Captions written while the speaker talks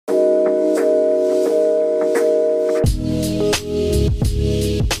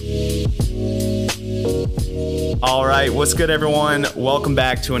right, what's good, everyone? Welcome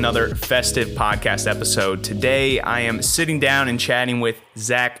back to another festive podcast episode. Today, I am sitting down and chatting with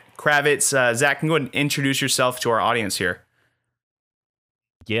Zack Kravits. Zack, can you go ahead and introduce yourself to our audience here?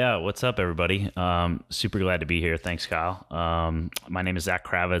 Yeah, what's up, everybody? Super glad to be here. Thanks, Kyle. My name is Zack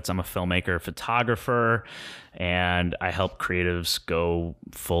Kravits. I'm a filmmaker, photographer, and I help creatives go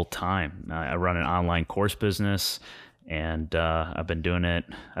full time. I run an online course business, and I've been doing it.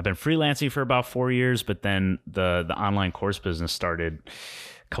 I've been freelancing for about 4 years, but then the online course business started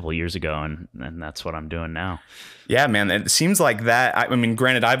a couple of years ago, and that's what I'm doing now. Yeah, man, it seems like that. I mean,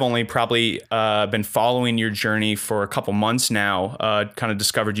 granted, I've only probably been following your journey for a couple months now, kind of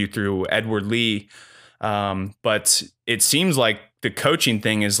discovered you through Edward Lee. But it seems like the coaching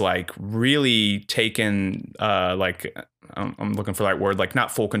thing is like really taken, I'm looking for that word, like not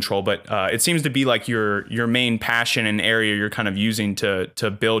full control, but it seems to be like your main passion and area you're kind of using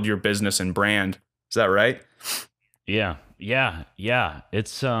to build your business and brand. Is that right? Yeah.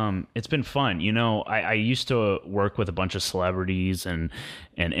 It's been fun. You know, I used to work with a bunch of celebrities and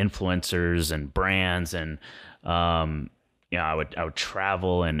influencers and brands, and I would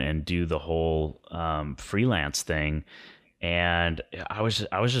travel and do the whole freelance thing. And I was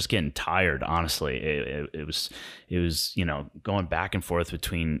just getting tired, honestly. It was, going back and forth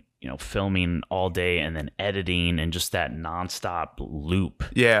between, filming all day and then editing and just that nonstop loop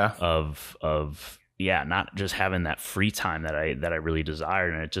of not just having that free time that I really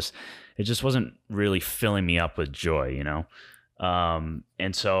desired. And it just wasn't really filling me up with joy, And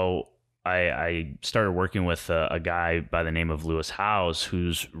so I started working with a guy by the name of Lewis Howes,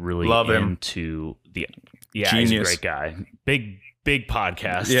 who's really into the Genius. He's a great guy. Big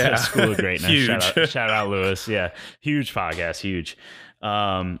podcast. Yeah. School of Greatness. Huge. Shout out Lewis. Yeah. Huge podcast. Huge.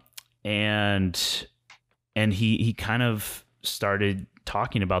 And he kind of started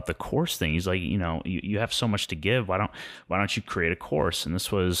talking about the course thing. He's like, you have so much to give. Why don't you create a course? And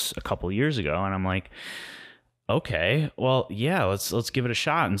this was a couple of years ago. And I'm like, okay, well, yeah, let's give it a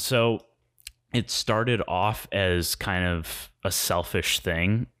shot. And so it started off as kind of a selfish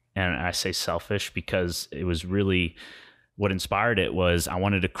thing. And I say selfish because it was really what inspired it was I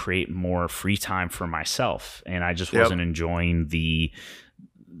wanted to create more free time for myself. And I just wasn't enjoying the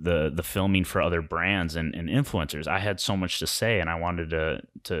filming for other brands and influencers. I had so much to say, and I wanted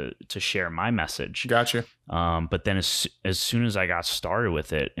to share my message. Gotcha. But then as soon as I got started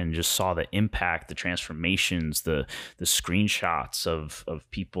with it and just saw the impact, the transformations, the screenshots of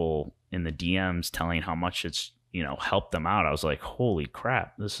people in the DMs telling how much it's helped them out, I was like, holy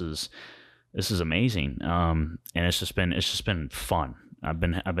crap, this is amazing. And it's just been fun. I've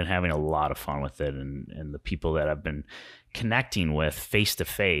been having a lot of fun with it, and the people that I've been connecting with face to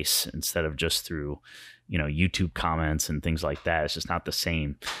face instead of just through YouTube comments and things like that. It's just not the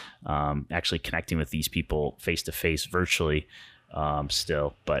same. Actually connecting with these people face to face virtually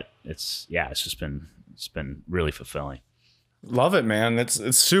still, but it's been really fulfilling. Love it, man. It's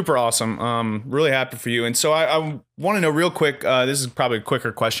super awesome. Really happy for you. And so I want to know real quick, this is probably a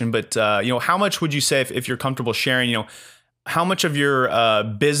quicker question, but how much would you say, if you're comfortable sharing, how much of your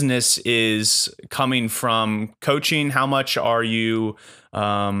business is coming from coaching? How much are you,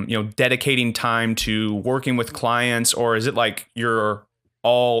 dedicating time to working with clients, or is it like you're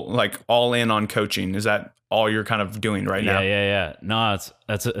all in on coaching? Is that all you're kind of doing right now? Yeah. No,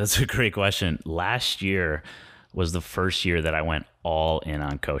 that's a great question. Last year was the first year that I went all in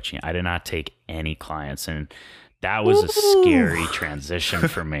on coaching. I did not take any clients, and that was a scary transition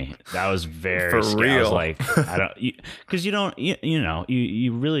for me. That was very scary. I was like, because you don't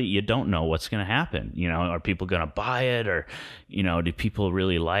know what's going to happen. Are people going to buy it, or, do people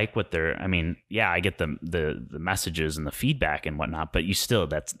really like what they're, I get the messages and the feedback and whatnot, but you still,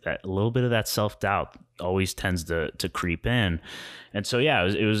 that a little bit of that self-doubt always tends to creep in. And so, yeah,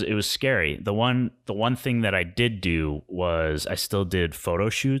 it was scary. The one thing that I did do was I still did photo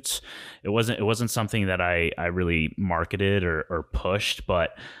shoots. It wasn't something that I really marketed or pushed,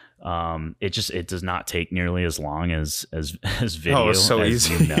 but it does not take nearly as long as video. Oh, it's so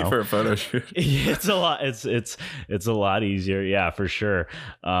as easy for a photo shoot. It's a lot. It's a lot easier. Yeah, for sure.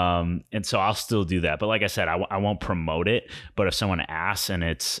 And so I'll still do that. But like I said, I won't promote it. But if someone asks and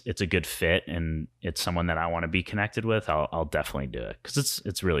it's a good fit and it's someone that I want to be connected with, I'll definitely do it, because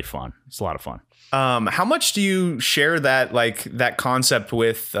it's really fun. It's a lot of fun. How much do you share that concept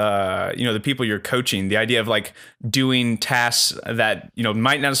with, the people you're coaching, the idea of like doing tasks that,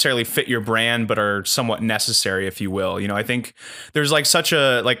 might not necessarily fit your brand, but are somewhat necessary, if you will? I think there's like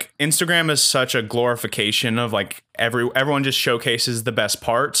Instagram is such a glorification of like everyone just showcases the best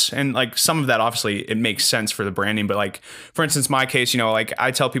parts. And like some of that, obviously it makes sense for the branding. But like, for instance, my case, like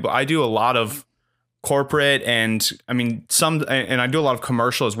I tell people I do a lot of corporate, and I mean and I do a lot of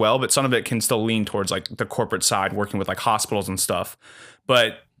commercial as well, but some of it can still lean towards like the corporate side, working with like hospitals and stuff.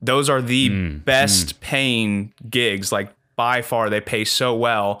 But those are the best paying gigs, like by far. They pay so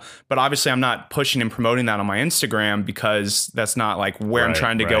well, but obviously I'm not pushing and promoting that on my Instagram because that's not like where I'm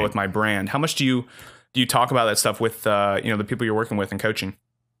trying to go with my brand. How much do you talk about that stuff with the people you're working with and coaching?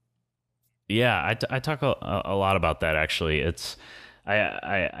 Yeah, I talk a lot about that actually.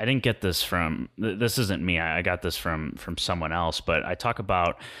 I didn't get this from, this isn't me. I got this from someone else, but I talk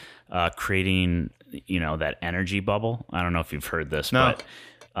about creating, that energy bubble. I don't know if you've heard this, but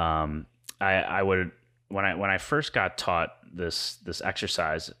I would, when I first got taught this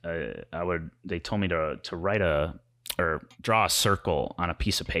exercise, they told me to write or draw a circle on a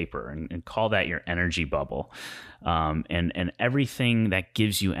piece of paper and call that your energy bubble. And everything that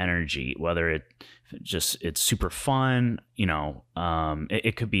gives you energy, whether it's super fun,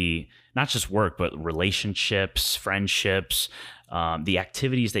 it could be not just work, but relationships, friendships, the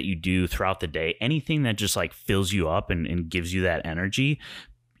activities that you do throughout the day, anything that just like fills you up and gives you that energy.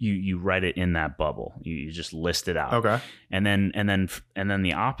 You write it in that bubble. You just list it out. Okay. And then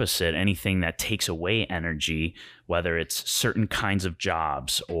the opposite, anything that takes away energy, whether it's certain kinds of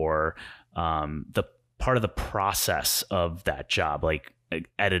jobs or the part of the process of that job, like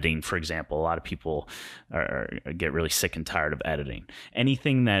editing, for example. A lot of people get really sick and tired of editing.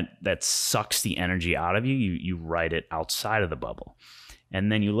 Anything that sucks the energy out of you, you write it outside of the bubble.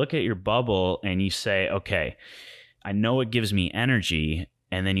 And then you look at your bubble and you say, okay, I know it gives me energy.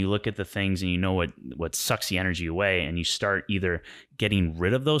 And then you look at the things and you know what sucks the energy away, and you start either getting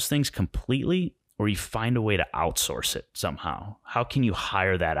rid of those things completely or you find a way to outsource it somehow. How can you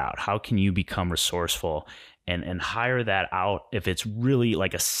hire that out? How can you become resourceful and hire that out if it's really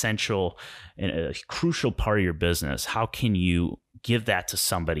like essential and a crucial part of your business? How can you give that to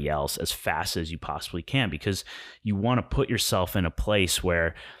somebody else as fast as you possibly can? Because you want to put yourself in a place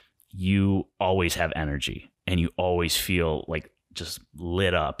where you always have energy and you always feel like just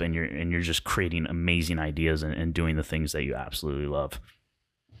lit up, and you're just creating amazing ideas and doing the things that you absolutely love.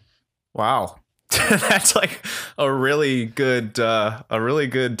 Wow. That's like a really good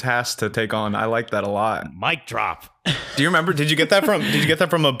task to take on. I like that a lot. Mic drop. Do you remember, did you get that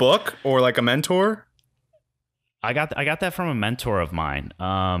from a book or like a mentor? I got that from a mentor of mine.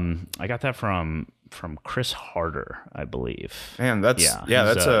 I got that from Chris Harder, I believe. Man, that's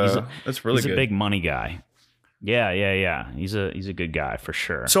really good. He's a big money guy. Yeah. He's a good guy for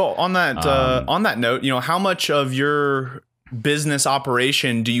sure. So on that note, how much of your business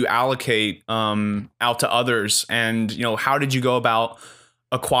operation do you allocate out to others, and how did you go about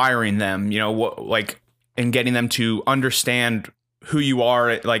acquiring them? And getting them to understand who you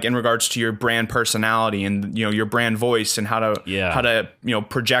are, like in regards to your brand personality and your brand voice, and how to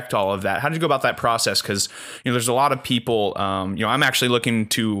project all of that. How did you go about that process? Because there's a lot of people. I'm actually looking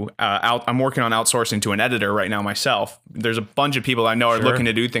to I'm working on outsourcing to an editor right now myself. There's a bunch of people I know are looking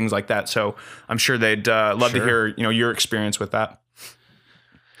to do things like that. So I'm sure they'd love to hear your experience with that.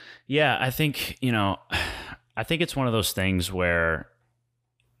 Yeah, I think it's one of those things where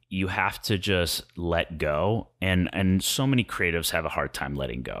you have to just let go, and so many creatives have a hard time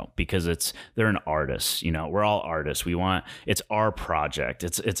letting go because they're an artist. We're all artists. It's our project.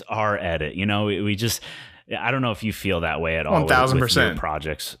 It's our edit. We just, I don't know if you feel that way at all. 1,000%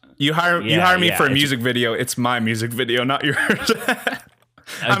 projects. You hire me for a music video. It's my music video, not yours.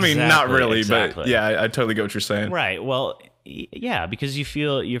 I mean, not really, but yeah, I totally get what you're saying. Right. Well, yeah, because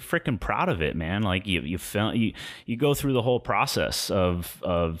you're freaking proud of it, man. Like you you go through the whole process of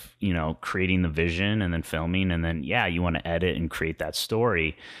creating the vision and then filming, and then you want to edit and create that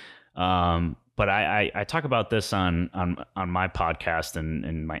story. But I talk about this on my podcast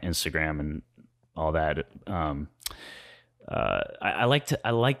and my Instagram and all that. I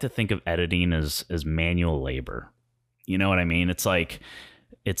like to think of editing as manual labor. You know what I mean? It's like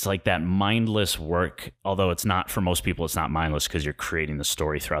that mindless work, although it's not, for most people, it's not mindless because you're creating the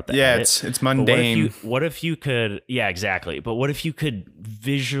story throughout the edit. It's mundane. What if you could, exactly. But what if you could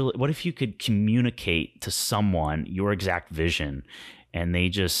communicate to someone your exact vision, and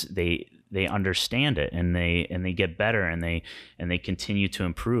they understand it, and they get better, and they continue to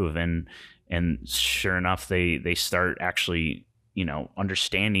improve, and sure enough, they start actually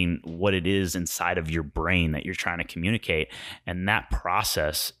understanding what it is inside of your brain that you're trying to communicate. And that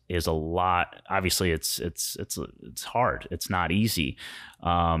process is a lot. Obviously it's hard. It's not easy.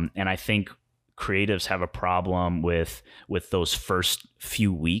 And I think creatives have a problem with those first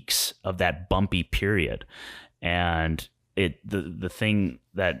few weeks of that bumpy period. And the thing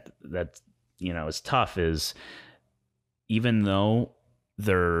that is tough is, even though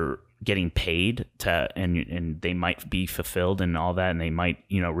they're getting paid to, and they might be fulfilled and all that, and they might,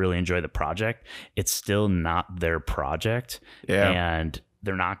 really enjoy the project, it's still not their project. Yeah. And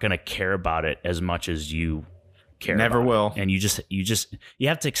they're not going to care about it as much as you care. Never about will. it. And you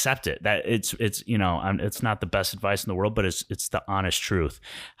have to accept it. That it's not the best advice in the world, but it's the honest truth.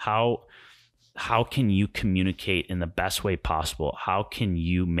 How can you communicate in the best way possible? How can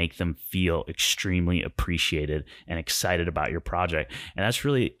you make them feel extremely appreciated and excited about your project? And that's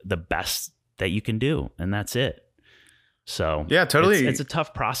really the best that you can do. And that's it. So yeah, totally. It's a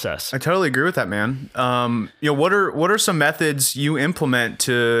tough process. I totally agree with that, man. What are some methods you implement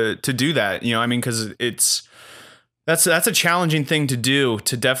to do that? I mean, because that's a challenging thing to do,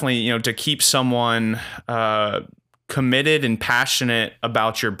 to definitely, to keep someone committed and passionate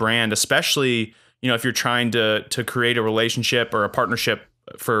about your brand, especially, if you're trying to create a relationship or a partnership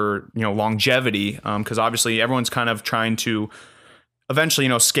for, longevity. Because obviously everyone's kind of trying to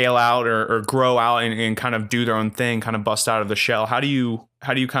eventually, scale out or grow out and kind of do their own thing, kind of bust out of the shell. How do you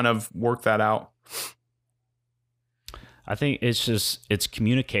kind of work that out? I think it's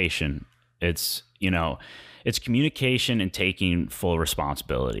communication. It's communication and taking full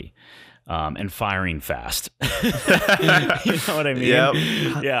responsibility. And firing fast. You know what I mean? Yep.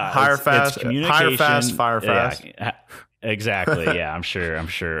 Yeah. Hire fast, fire fast. Yeah, exactly. Yeah. I'm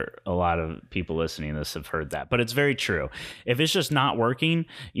sure a lot of people listening to this have heard that, but it's very true. If it's just not working,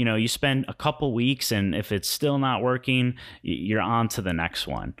 you spend a couple weeks, and if it's still not working, you're on to the next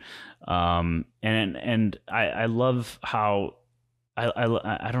one. And I love how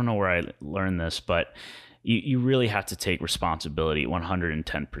I don't know where I learned this, but you really have to take responsibility,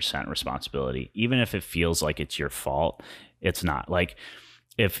 110% responsibility. Even if it feels like it's your fault, it's not. Like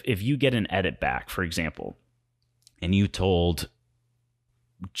if you get an edit back, for example, and you told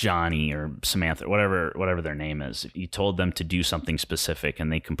Johnny or Samantha, whatever their name is, you told them to do something specific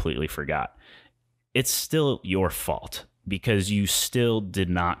and they completely forgot, it's still your fault, because you still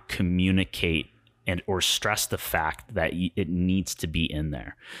did not communicate or stress the fact that it needs to be in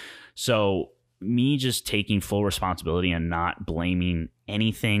there. So me just taking full responsibility and not blaming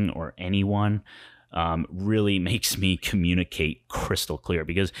anything or anyone really makes me communicate crystal clear.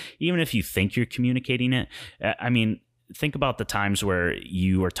 Because even if you think you're communicating it, I mean, think about the times where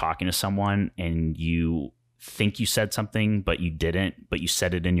you are talking to someone and you think you said something, but you didn't, but you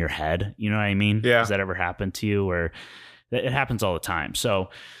said it in your head. You know what I mean? Yeah. Has that ever happened to you? Or it happens all the time.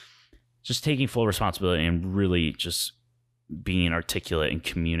 So just taking full responsibility and really just being articulate and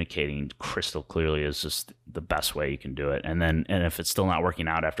communicating crystal clearly is just the best way you can do it. And if it's still not working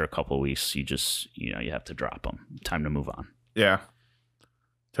out after a couple of weeks, you just, you have to drop them. Time to move on. Yeah.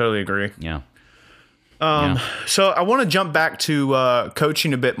 Totally agree. Yeah. So I want to jump back to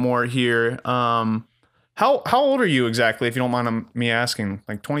coaching a bit more here. How old are you exactly, if you don't mind me asking?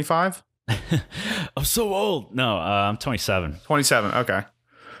 Like 25? I'm so old. No, I'm 27. 27. Okay.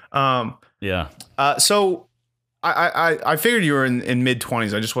 Yeah. So I figured you were in mid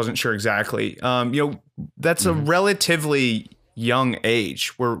 20s. I just wasn't sure exactly. That's a relatively young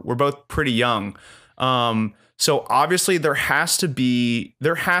age. We're both pretty young. So obviously there has to be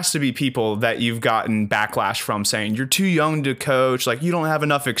people that you've gotten backlash from, saying you're too young to coach, like you don't have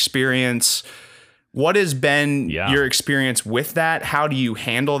enough experience. What has been your experience with that? How do you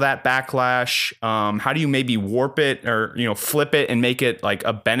handle that backlash? How do you maybe warp it or, flip it and make it like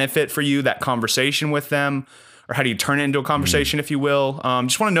a benefit for you, that conversation with them? Or how do you turn it into a conversation, if you will?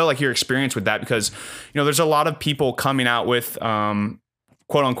 Just want to know like your experience with that, because, there's a lot of people coming out with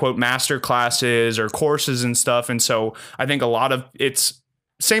quote unquote master classes or courses and stuff. And so I think a lot of it's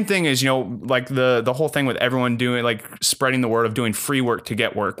same thing as, like the whole thing with everyone doing, like spreading the word of doing free work to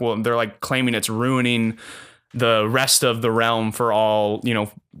get work. Well, they're like claiming it's ruining the rest of the realm for all,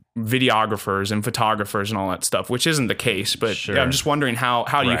 videographers and photographers and all that stuff, which isn't the case. But sure. Yeah, I'm just wondering how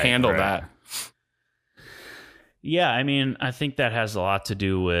do you handle that? Yeah, I mean, I think that has a lot to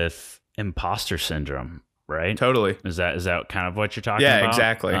do with imposter syndrome, right? Totally. Is that kind of what you're talking about? Yeah,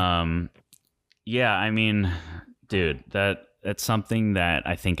 exactly. Yeah, I mean, dude, that's something that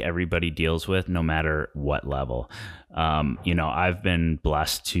I think everybody deals with, no matter what level. I've been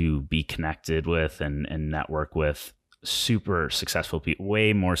blessed to be connected with and network with super successful people,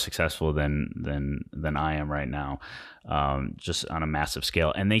 way more successful than I am right now, just on a massive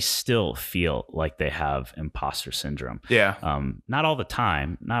scale. And they still feel like they have imposter syndrome. Yeah. Not all the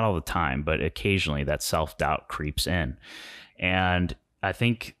time, but occasionally that self-doubt creeps in. And I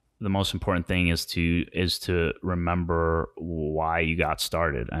think the most important thing is to remember why you got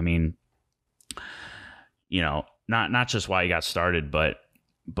started. I mean, not just why you got started, but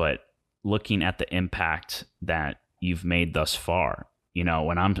looking at the impact that you've made thus far.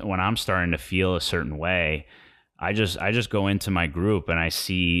 when I'm starting to feel a certain way, I just go into my group and I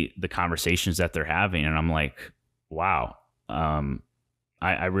see the conversations that they're having, and I'm like, wow,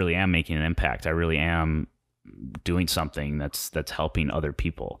 I really am making an impact. I really am doing something that's helping other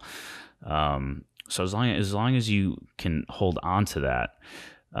people. So as long as you can hold on to that,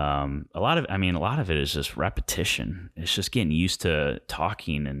 a lot of it is just repetition. It's just getting used to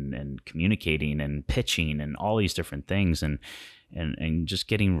talking and communicating and pitching and all these different things, and just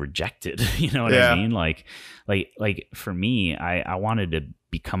getting rejected. You know what I mean? Like for me, I wanted to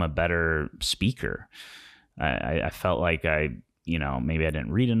become a better speaker. I felt like maybe I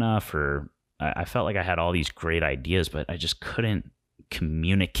didn't read enough, or I felt like I had all these great ideas, but I just couldn't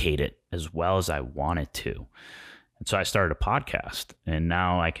communicate it as well as I wanted to. And so I started a podcast, and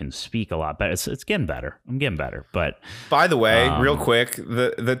now I can speak a lot better. It's getting better. I'm getting better. But by the way, real quick,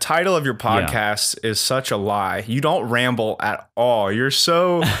 the title of your podcast is such a lie. You don't ramble at all. You're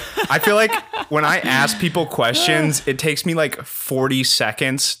so, I feel like when I ask people questions, it takes me like 40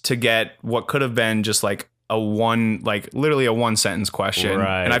 seconds to get what could have been just like literally a one sentence question.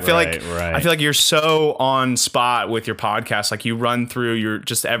 Right, and I feel like you're so on spot with your podcast. Like you run through your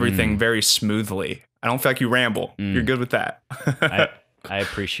just everything very smoothly. I don't feel like you ramble. You're good with that. I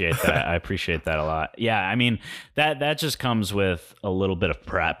appreciate that. I appreciate that a lot. Yeah, I mean, that just comes with a little bit of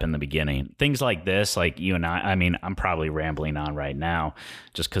prep in the beginning. Things like this, like you and I mean, I'm probably rambling on right now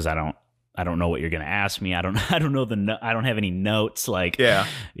just because I don't know what you're going to ask me. I don't know I don't have any notes. Like, yeah.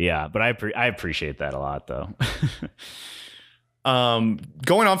 But I appreciate that a lot, though.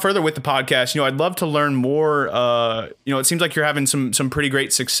 Going on further with the podcast, I'd love to learn more. It seems like you're having some pretty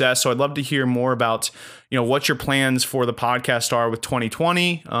great success. So I'd love to hear more about, what your plans for the podcast are with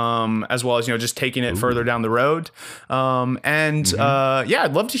 2020, as well as, just taking it further down the road.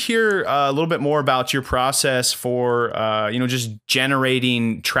 I'd love to hear a little bit more about your process for, just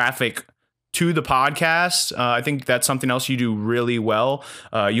generating traffic to the podcast. I think that's something else you do really well.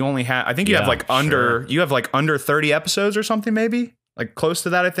 You only have, I think you have under 30 episodes or something, maybe like close to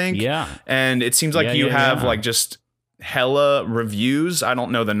that, I think. Yeah. And it seems like you have like just hella reviews. I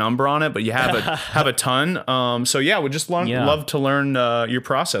don't know the number on it, but you have a ton. Would just love to learn your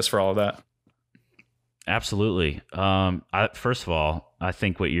process for all of that. Absolutely. First of all, I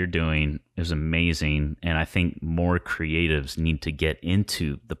think what you're doing is amazing, and I think more creatives need to get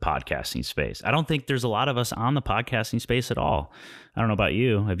into the podcasting space. I don't think there's a lot of us on the podcasting space at all. I don't know about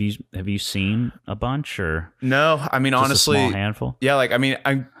you. Have you seen a bunch, or no? I mean, honestly, a small handful. Yeah, like I mean,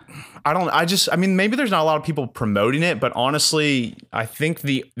 maybe there's not a lot of people promoting it, but honestly, I think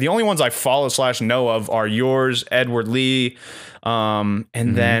the only ones I follow / know of are yours, Edward Lee.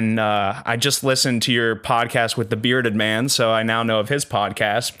 Then I just listened to your podcast with the Bearded Man, so I now know of his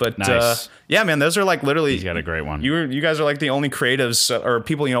podcast. But nice. Yeah, man, those are like literally. He's got a great one. You guys are like the only creatives or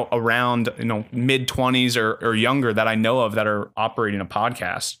people around mid 20s or younger that I know of that are operating a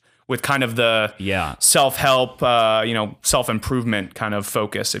podcast with kind of the self-help, self-improvement kind of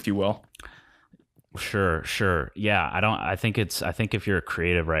focus, if you will. Sure. Yeah. I think if you're a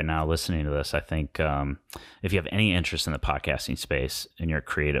creative right now listening to this, I think if you have any interest in the podcasting space and you're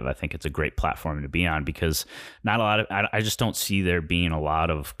creative, I think it's a great platform to be on, because I just don't see there being a lot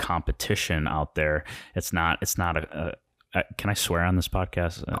of competition out there. It's not can I swear on this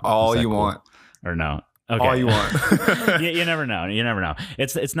podcast? All you want. Or no? Okay. All you want. You never know.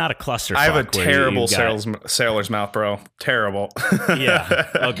 It's not a cluster. I have a terrible sailor's mouth, bro. Terrible. Yeah.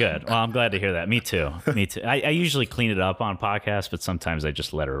 Oh, good. Well, I'm glad to hear that. Me too. I usually clean it up on podcasts, but sometimes I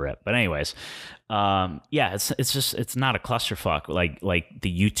just let her rip. But anyways, it's not a clusterfuck like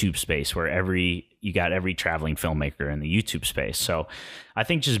the YouTube space where you got every traveling filmmaker in the YouTube space. So I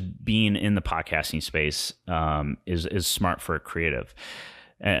think just being in the podcasting space is smart for a creative.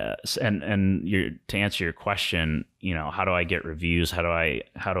 To answer your question, how do I get reviews? How do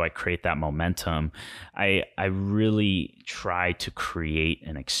I create that momentum? I really try to create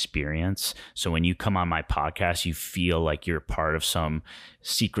an experience. So when you come on my podcast, you feel like you're part of some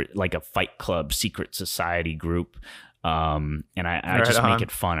secret, like a Fight Club, secret society group. And I just make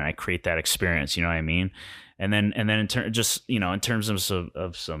it fun, and I create that experience. You know what I mean? And then in terms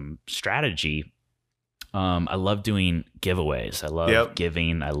of some strategy, I love doing giveaways. I love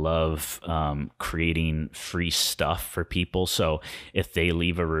giving. I love creating free stuff for people. So if they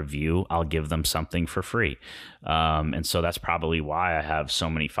leave a review, I'll give them something for free. And so that's probably why I have so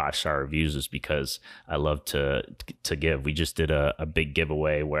many 5-star reviews, is because I love to give. We just did a big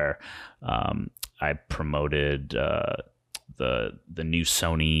giveaway where I promoted the new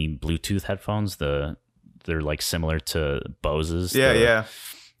Sony Bluetooth headphones. They're like similar to Bose's. Yeah.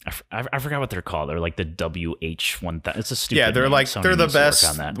 I forgot what they're called. They're like the WH-1000. It's a stupid Yeah, name. they're Sony the needs to work on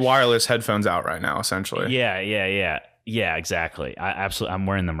best that. wireless headphones out right now, essentially. Yeah, exactly. I'm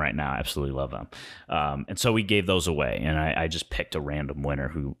wearing them right now. I absolutely love them. And so we gave those away, and I just picked a random winner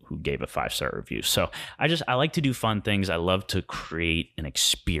who gave a 5-star review. So I like to do fun things. I love to create an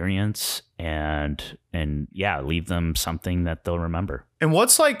experience and yeah, leave them something that they'll remember. And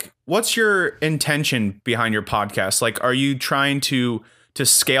what's your intention behind your podcast? Like, are you trying to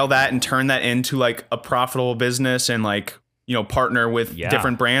scale that and turn that into like a profitable business and like, partner with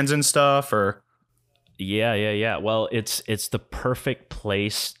different brands and stuff, or? Yeah. Well, it's the perfect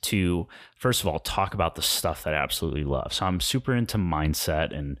place to, first of all, talk about the stuff that I absolutely love. So I'm super into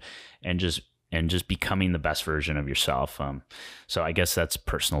mindset and just becoming the best version of yourself. So I guess that's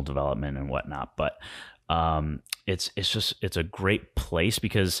personal development and whatnot. But it's a great place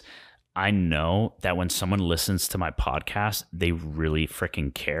because I know that when someone listens to my podcast, they really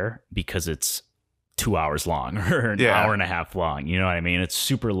freaking care because it's 2 hours long or an hour and a half long. You know what I mean? It's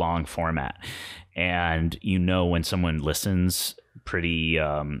super long format. And when someone listens pretty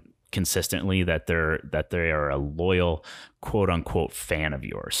consistently that they are a loyal quote unquote fan of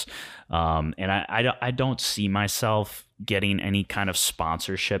yours. And I don't see myself getting any kind of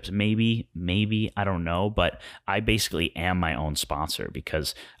sponsorships. Maybe I don't know, but I basically am my own sponsor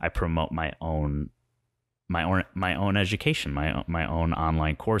because I promote my own education, my own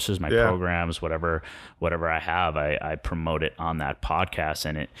online courses, my programs, whatever I have, I promote it on that podcast,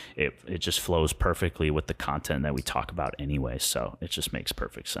 and it just flows perfectly with the content that we talk about anyway. So it just makes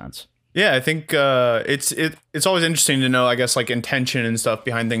perfect sense. Yeah, I think it's always interesting to know, I guess, like intention and stuff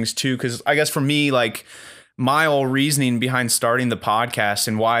behind things too. Because I guess for me, like my whole reasoning behind starting the podcast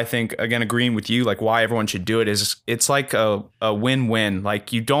and why I think, again, agreeing with you, like why everyone should do it is it's like a win-win.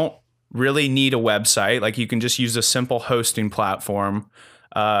 Like you don't really need a website. Like you can just use a simple hosting platform.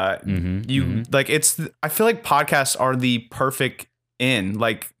 I feel like podcasts are the perfect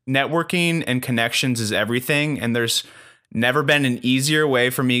like networking and connections is everything. And there's never been an easier way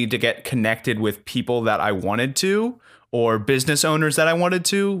for me to get connected with people that I wanted to, or business owners that I wanted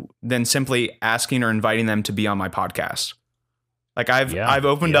to, than simply asking or inviting them to be on my podcast. Like I've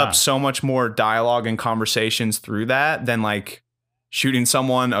opened up so much more dialogue and conversations through that than like shooting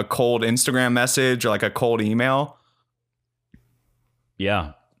someone a cold Instagram message or like a cold email.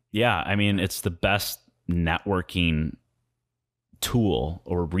 Yeah. I mean, it's the best networking tool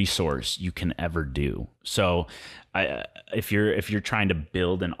or resource you can ever do. So if you're trying to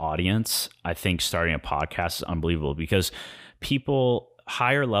build an audience, I think starting a podcast is unbelievable because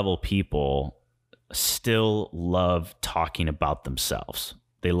higher level people still love talking about themselves.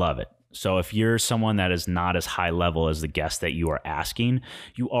 They love it. So if you're someone that is not as high level as the guest that you are asking,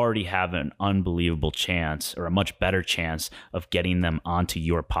 you already have an unbelievable chance or a much better chance of getting them onto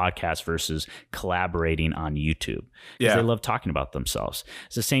your podcast versus collaborating on YouTube. Because they love talking about themselves.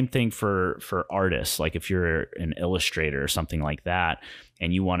 It's the same thing for artists. Like if you're an illustrator or something like that,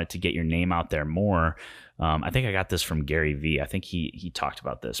 and you wanted to get your name out there more, I think I got this from Gary Vee. I think he talked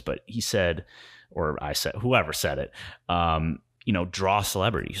about this, but he said, or I said, whoever said it, draw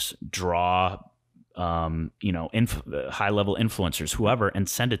celebrities, draw, high level influencers, whoever, and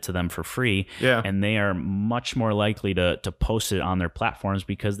send it to them for free. Yeah. And they are much more likely to post it on their platforms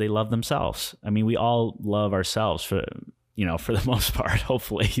because they love themselves. I mean, we all love ourselves for the most part.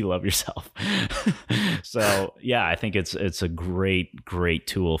 Hopefully you love yourself. So yeah, I think it's a great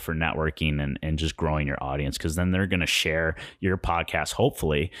tool for networking and just growing your audience, because then they're going to share your podcast.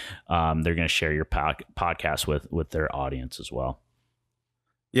 Hopefully they're going to share your podcast with their audience as well.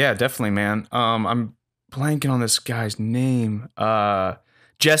 Yeah, definitely, man. I'm blanking on this guy's name.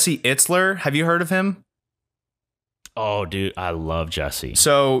 Jesse Itzler. Have you heard of him? Oh, dude, I love Jesse.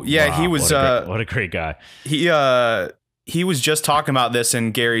 So yeah, wow, he was what a great guy. He was just talking about this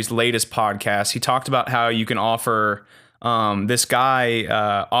in Gary's latest podcast. He talked about how you can offer, this guy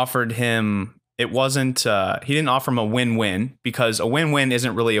offered him, he didn't offer him a win-win, because a win-win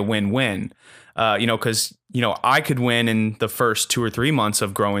isn't really a win-win, because, I could win in the first 2 or 3 months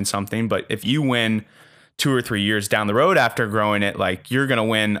of growing something, but if you win 2 or 3 years down the road after growing it, like you're going to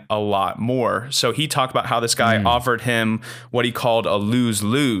win a lot more. So he talked about how this guy offered him what he called a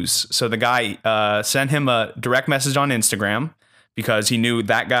lose-lose. So the guy sent him a direct message on Instagram because he knew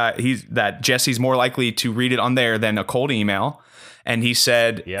that Jesse's more likely to read it on there than a cold email. And he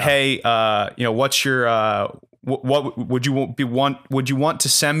said, hey, what's your, what would you want to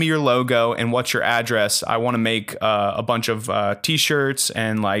send me your logo, and what's your address? I want to make a bunch of t-shirts,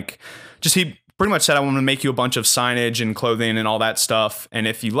 and he pretty much said, I want to make you a bunch of signage and clothing and all that stuff. And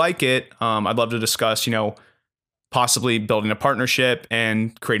if you like it, I'd love to discuss, possibly building a partnership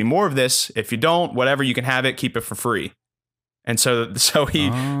and creating more of this. If you don't, whatever, you can have it, keep it for free. And so he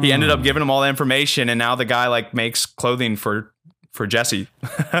ended up giving him all the information, and now the guy like makes clothing for Jesse.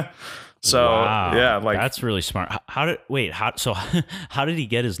 So Wow. yeah, like that's really smart. How did he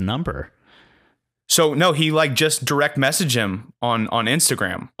get his number? so no, he like just direct message him on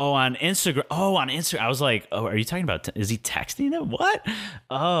Instagram. Oh, on Instagram. Oh, on Instagram. I was like, oh, are you talking about? Is he texting him? What?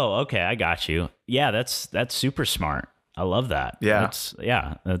 Oh, okay, I got you. Yeah, that's super smart. I love that. Yeah,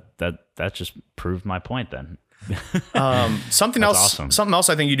 that just proved my point then. Something else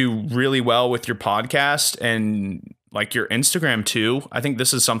I think you do really well with your podcast and like your Instagram too. I think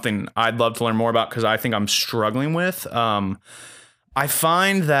this is something I'd love to learn more about because I think I'm struggling with. I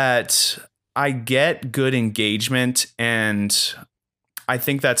find that I get good engagement, and I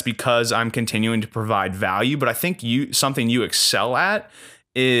think that's because I'm continuing to provide value. But I think something you excel at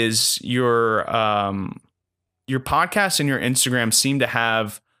is your podcast and your Instagram seem to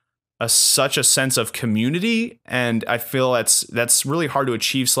have such a sense of community, and I feel that's really hard to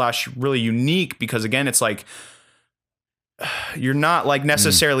achieve / really unique because again, it's like you're not like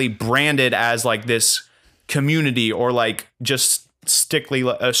necessarily branded as like this community or like just strictly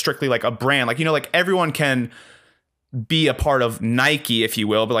like a brand. Like, you know, like everyone can be a part of Nike, if you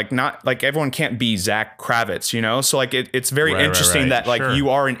will, but like not like everyone can't be Zack Kravits, you know? So like it's very interesting that like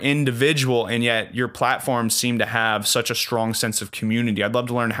you are an individual and yet your platforms seem to have such a strong sense of community. I'd love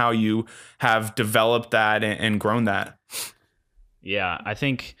to learn how you have developed that and grown that. Yeah, I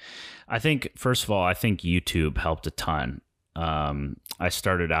think first of all, I think YouTube helped a ton. I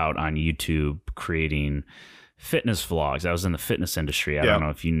started out on YouTube creating fitness vlogs. I was in the fitness industry. I don't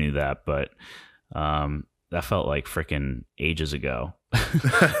know if you knew that, but that felt like freaking ages ago.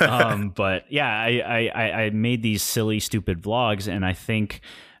 But yeah, I made these silly, stupid vlogs, and I think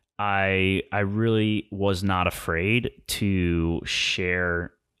I really was not afraid to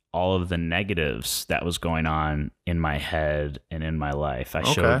share all of the negatives that was going on in my head and in my life.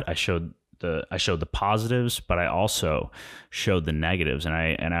 I showed the positives, but I also showed the negatives, and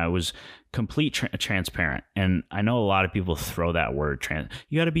I was complete transparent. And I know a lot of people throw that word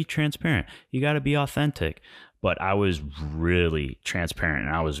you got to be transparent, you got to be authentic, but I was really transparent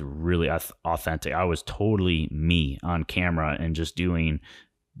and I was really authentic. I was totally me on camera and just being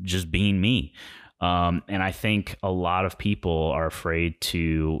me. And I think a lot of people are afraid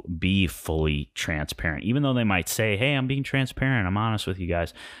to be fully transparent, even though they might say, hey, I'm being transparent, I'm honest with you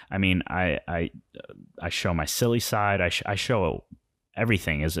guys. I mean, I show my silly side. I show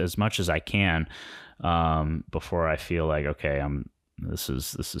everything as much as I can before I feel like, okay, this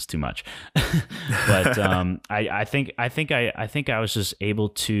is too much. But I think I was just able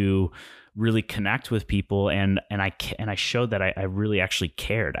to really connect with people, and I showed that I really actually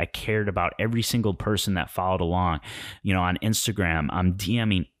cared. I cared about every single person that followed along. You know, on Instagram, I'm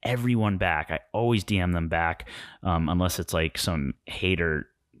DMing everyone back. I always DM them back, unless it's like some hater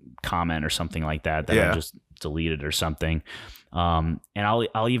comment or something like that I just deleted or something. And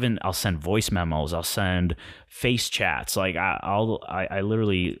I'll send voice memos. I'll send face chats. Like I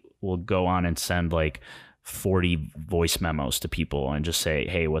literally will go on and send like 40 voice memos to people and just say,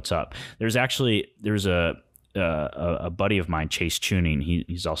 hey, what's up? There's a buddy of mine, Chase Tuning.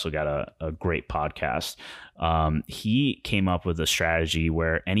 He's also got a great podcast. He came up with a strategy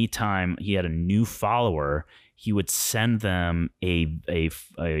where anytime he had a new follower, he would send them a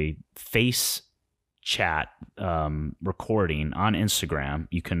face chat recording on Instagram.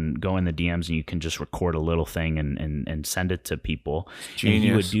 You can go in the DMs and you can just record a little thing and send it to people. Genius. And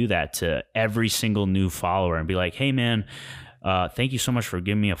he would do that to every single new follower and be like, hey man, thank you so much for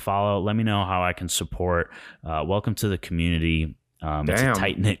giving me a follow. Let me know how I can support. Welcome to the community. It's a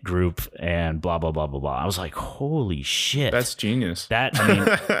tight knit group and blah, blah, blah, blah, blah. I was like, holy shit. That's genius.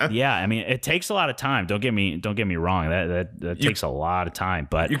 I mean, it takes a lot of time. Don't get me wrong. That takes a lot of time,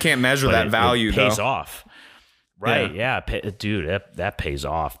 but you can't measure that value. It pays off. Right. Yeah. Dude, that pays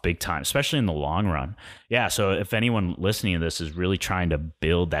off big time, especially in the long run. Yeah. So if anyone listening to this is really trying to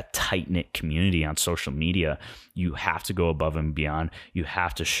build that tight knit community on social media, you have to go above and beyond. You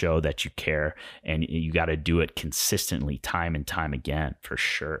have to show that you care, and you got to do it consistently, time and time again, for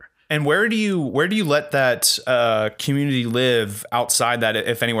sure. And where do you let that community live outside that,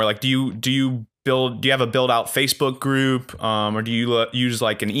 if anywhere? Like, do you have a build out Facebook group, or do you use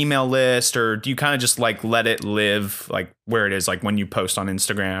like an email list, or do you kind of just like let it live like where it is, like when you post on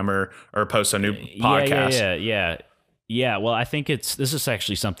Instagram or post a new podcast? Yeah, well, I think this is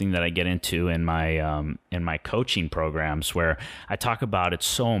actually something that I get into in my coaching programs, where I talk about it's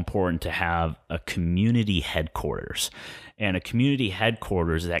so important to have a community headquarters, and a community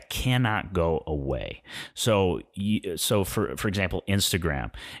headquarters that cannot go away. So for example,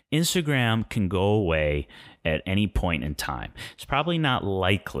 Instagram can go away at any point in time. It's probably not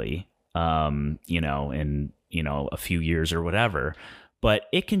likely, in a few years or whatever, but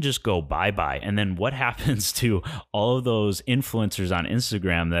it can just go bye-bye. And then what happens to all of those influencers on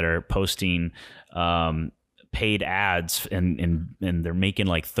Instagram that are posting paid ads and they're making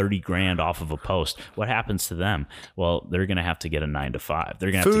like 30 grand off of a post? What happens to them? Well, they're going to have to get a 9 to 5. They're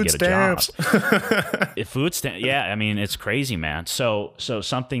going to have to get a job. Food stamp. Yeah. I mean, it's crazy, man. So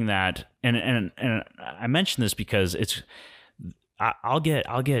something that, and I mention this because I'll get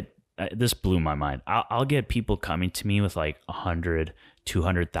this blew my mind. I'll get people coming to me with like 100,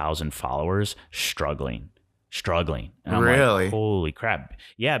 200,000 followers struggling. And I'm Really? like, holy crap.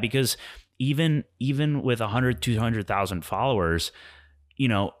 Yeah, because even with 100, 200,000 followers,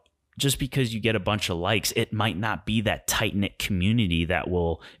 just because you get a bunch of likes, it might not be that tight-knit community that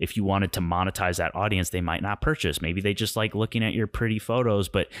will, if you wanted to monetize that audience, they might not purchase. Maybe they just like looking at your pretty photos,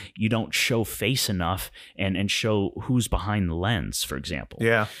 but you don't show face enough and show who's behind the lens, for example.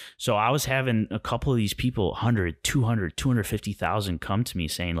 Yeah. So I was having a couple of these people, 100, 200, 250,000 come to me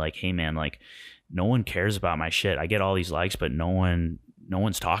saying like, hey man, like no one cares about my shit. I get all these likes, but no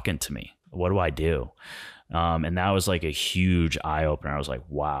one's talking to me. What do I do? And that was like a huge eye opener. I was like,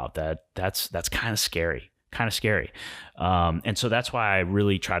 wow, that's kind of scary. And so that's why I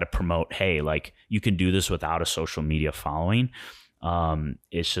really try to promote, hey, like you can do this without a social media following.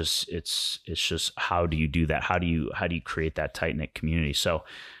 It's just, how do you do that? How do you create that tight knit community? So,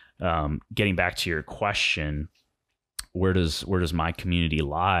 getting back to your question, where does my community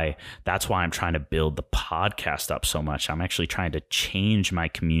lie? That's why I'm trying to build the podcast up so much. I'm actually trying to change my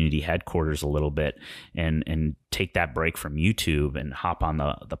community headquarters a little bit and take that break from YouTube and hop on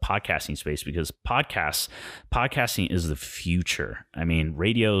the podcasting space, because podcasting is the future. I mean,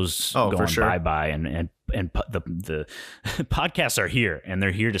 radio's going sure. bye-bye and the podcasts are here and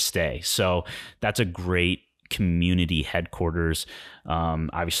they're here to stay. So that's a great community headquarters.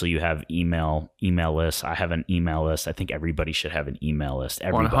 Obviously you have email lists. I have an email list. I think everybody should have an email list.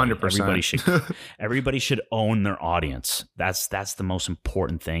 100%. Everybody should own their audience. That's the most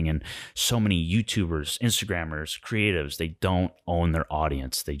important thing. And so many YouTubers, Instagrammers, creatives, they don't own their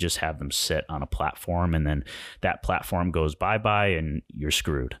audience. They just have them sit on a platform, and then that platform goes bye-bye and you're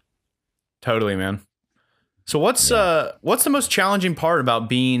screwed. Totally, man. So what's the most challenging part about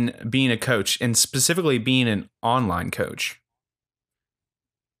being a coach, and specifically being an online coach?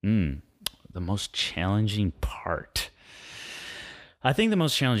 The most challenging part. I think the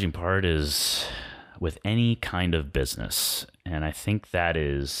most challenging part is with any kind of business, and I think that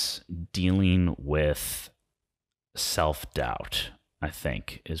is dealing with self-doubt. I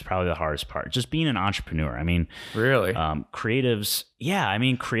think is probably the hardest part. Just being an entrepreneur. I mean, really, creatives. Yeah, I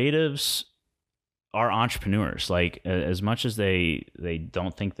mean, creatives are entrepreneurs, like as much as they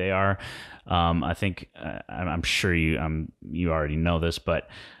don't think they are. I think I'm sure you already know this, but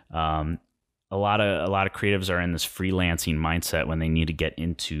a lot of creatives are in this freelancing mindset when they need to get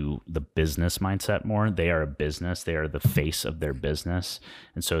into the business mindset more. They are a business. They are the face of their business.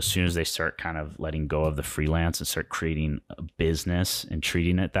 And so as soon as they start kind of letting go of the freelance and start creating a business and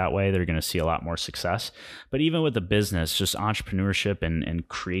treating it that way, they're going to see a lot more success. But even with the business, just entrepreneurship and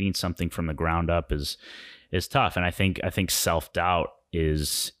creating something from the ground up is tough. And I think self-doubt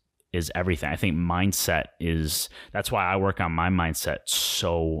is everything. I think mindset that's why I work on my mindset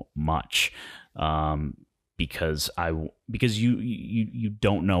so much. Because you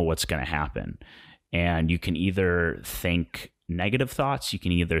don't know what's going to happen, and you can either think negative thoughts, you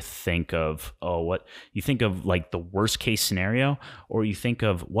can either think of like the worst case scenario, or you think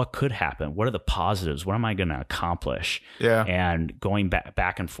of what could happen, what are the positives, what am I going to accomplish? Yeah. And going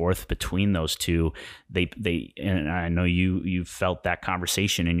back and forth between those two, they and I know you felt that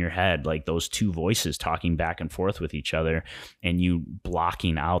conversation in your head, like those two voices talking back and forth with each other, and you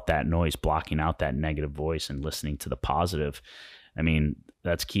blocking out that noise, blocking out that negative voice and listening to the positive. I mean,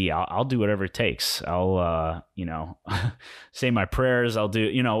 that's key. I'll do whatever it takes. I'll, say my prayers. I'll do,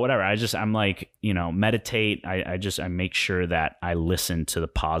 whatever. I'm like, meditate. I make sure that I listen to the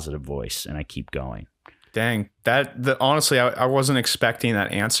positive voice and I keep going. Dang, honestly, I wasn't expecting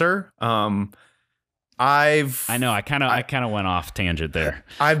that answer. I know I kind of went off tangent there.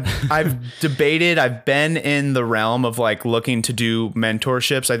 I've debated. I've been in the realm of like looking to do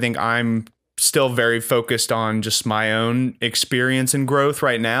mentorships. I think I'm still very focused on just my own experience and growth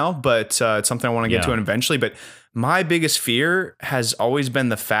right now, but it's something I want to get to eventually. But my biggest fear has always been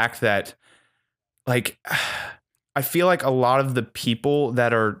the fact that, like, I feel like a lot of the people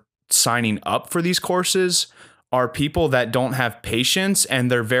that are signing up for these courses are people that don't have patience, and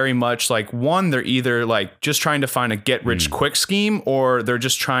they're very much like, one, they're either like just trying to find a get rich quick scheme, or they're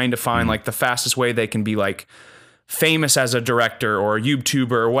just trying to find like the fastest way they can be like famous as a director or a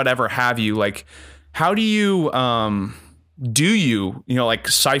YouTuber or whatever have you. Like, how do you like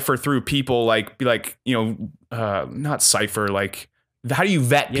cipher through people, like be like, not cipher, like, how do you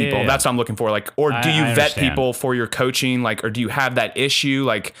vet people? Yeah. That's what I'm looking for. Like, or do you vet people for your coaching? Like, or do you have that issue?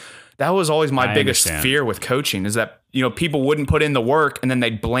 Like, that was always my biggest fear with coaching, is that, people wouldn't put in the work and then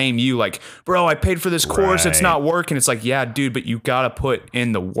they'd blame you, like, bro, I paid for this course. It's not working. It's like, yeah, dude, but you got to put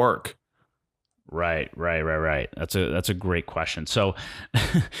in the work. Right. That's a great question. So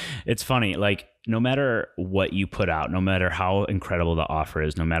it's funny, like, no matter what you put out, no matter how incredible the offer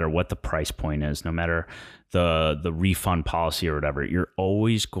is, no matter what the price point is, no matter the refund policy or whatever, you're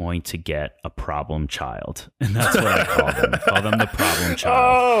always going to get a problem child. And that's what I call them. I call them the problem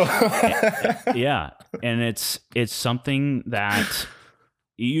child. Oh. Yeah. And it's something that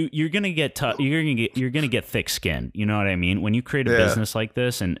you're gonna get you're gonna get thick skin. You know what I mean? When you create a business like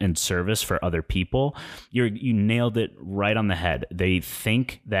this and service for other people, you nailed it right on the head. They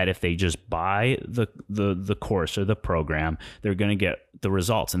think that if they just buy the course or the program, they're gonna get the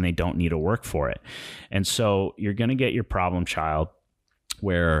results, and they don't need to work for it. And so you're gonna get your problem child,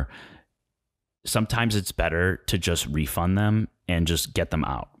 where sometimes it's better to just refund them and just get them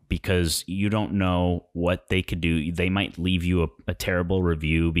out, because you don't know what they could do. They might leave you a terrible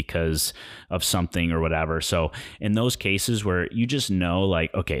review because of something or whatever. So in those cases where you just know,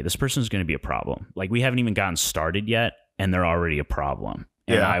 like, okay, this person's going to be a problem. Like, we haven't even gotten started yet and they're already a problem.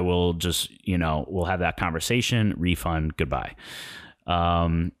 And I will just, we'll have that conversation, refund, goodbye.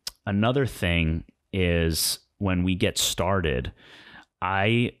 Another thing is, when we get started,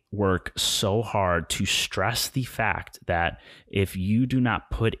 I work so hard to stress the fact that if you do not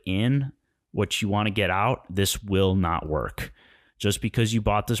put in what you want to get out, this will not work. Just because you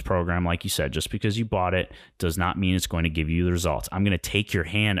bought this program, like you said, just because you bought it does not mean it's going to give you the results. I'm going to take your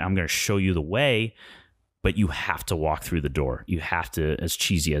hand. I'm going to show you the way, but you have to walk through the door. You have to, as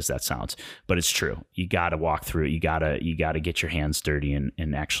cheesy as that sounds, but it's true. You got to walk through it. You got to get your hands dirty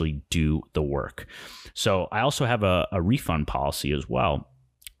and actually do the work. So I also have a refund policy as well,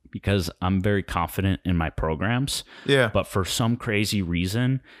 because I'm very confident in my programs. Yeah. But for some crazy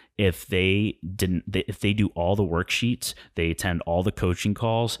reason, if they do all the worksheets, they attend all the coaching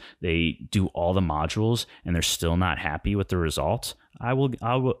calls, they do all the modules, and they're still not happy with the results, I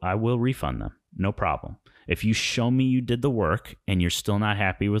will refund them. No problem. If you show me you did the work and you're still not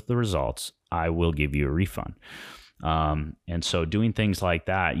happy with the results, I will give you a refund. And so doing things like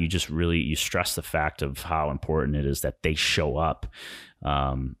that, you stress the fact of how important it is that they show up.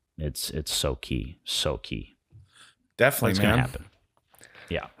 It's so key. Definitely, What's man. Gonna happen.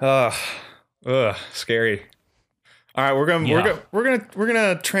 Yeah. Scary. All right, we're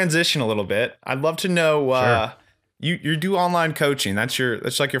gonna transition a little bit. I'd love to know. Sure. You do online coaching.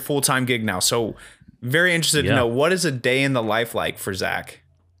 That's like your full-time gig now. So very interested to know, what is a day in the life like for Zack?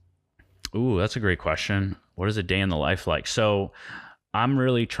 Ooh, that's a great question. What is a day in the life like? So I'm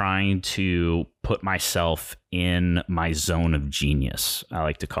really trying to put myself in my zone of genius, I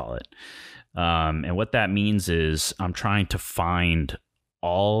like to call it. And what that means is I'm trying to find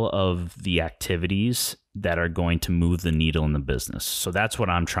all of the activities that are going to move the needle in the business. So that's what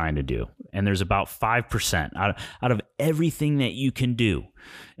I'm trying to do. And there's about 5% out of everything that you can do.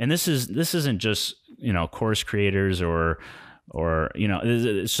 And this isn't just, course creators or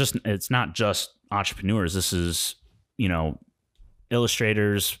it's not just entrepreneurs. This is,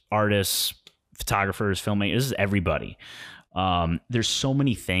 illustrators, artists, photographers, filmmakers. This is everybody. There's so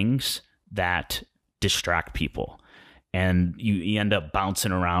many things that distract people, and you end up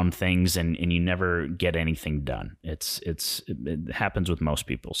bouncing around things and you never get anything done. It happens with most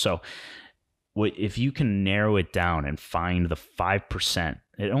people. So if you can narrow it down and find the 5%,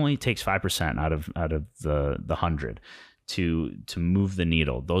 it only takes 5% out of the 100 to move the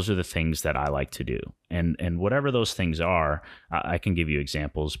needle. Those are the things that I like to do. And whatever those things are, I can give you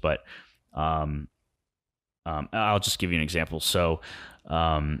examples, but I'll just give you an example. So,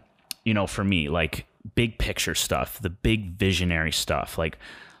 for me, like big picture stuff, the big visionary stuff, like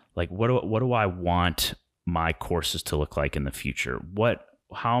what do I want my courses to look like in the future?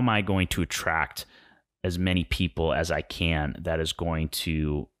 How am I going to attract as many people as I can that is going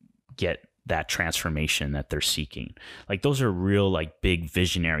to get that transformation that they're seeking? Like, those are real, like, big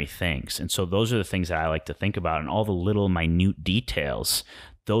visionary things. And so those are the things that I like to think about, and all the little minute details,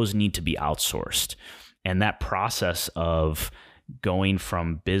 those need to be outsourced. And that process of going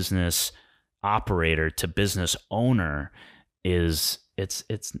from business operator to business owner is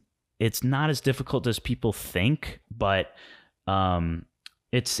it's not as difficult as people think, but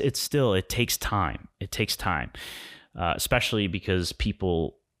it's still, it takes time. It takes time, especially because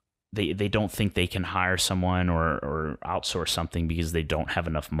people, they don't think they can hire someone or outsource something because they don't have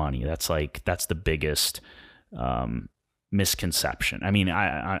enough money. That's the biggest misconception. I mean,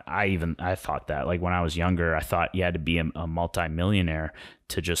 I thought that, like, when I was younger, I thought you had to be a multimillionaire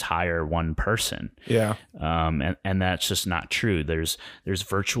to just hire one person. Yeah. And that's just not true. There's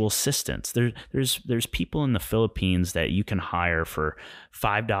virtual assistants. There's people in the Philippines that you can hire for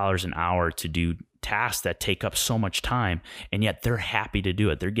 $5 an hour to do tasks that take up so much time, and yet they're happy to do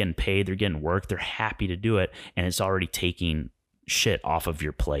it. They're getting paid, they're getting work, they're happy to do it, and it's already taking shit off of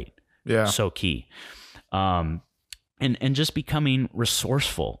your plate. Yeah. So key. And just becoming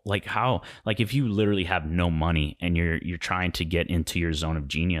resourceful, like if you literally have no money and you're trying to get into your zone of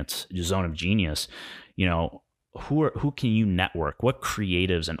genius, you know, who can you network? What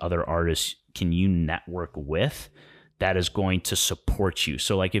creatives and other artists can you network with that is going to support you?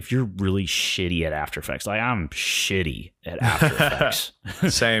 So, like, if you're really shitty at After Effects, like I'm shitty at After Effects,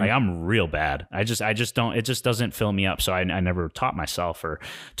 same. Like I'm real bad. I just don't. It just doesn't fill me up. So I never taught myself or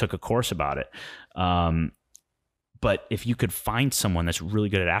took a course about it. But if you could find someone that's really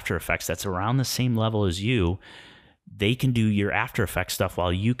good at After Effects that's around the same level as you, they can do your After Effects stuff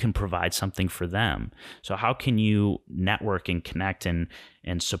while you can provide something for them. So how can you network and connect and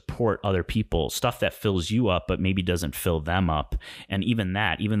support other people, stuff that fills you up but maybe doesn't fill them up? And even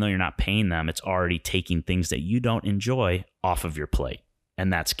that, even though you're not paying them, it's already taking things that you don't enjoy off of your plate.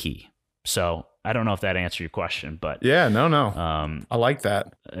 And that's key. So I don't know if that answered your question, but yeah, no. I like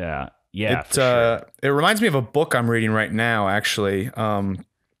that. Yeah. It reminds me of a book I'm reading right now, actually.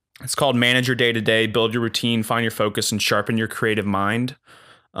 It's called Manage Your Day to Day, Build Your Routine, Find Your Focus, and Sharpen Your Creative Mind.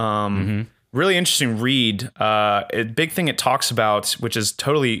 Really interesting read. A big thing it talks about, which has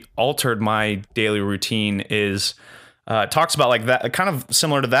totally altered my daily routine, is it talks about, like, that, kind of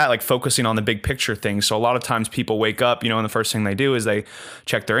similar to that, like focusing on the big picture things. So a lot of times people wake up, and the first thing they do is they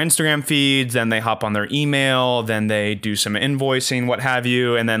check their Instagram feeds, then they hop on their email, then they do some invoicing, what have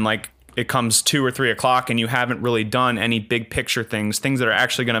you, and then, like, it comes 2 or 3 o'clock and you haven't really done any big picture things that are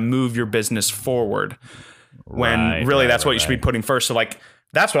actually going to move your business forward, when really that's what you should be putting first. So, like,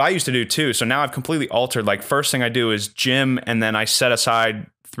 that's what I used to do too. So now I've completely altered. Like, first thing I do is gym, and then I set aside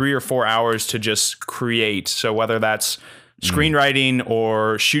 3 or 4 hours to just create. So whether that's screenwriting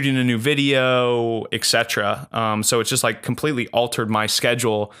or shooting a new video, etc. So it's just, like, completely altered my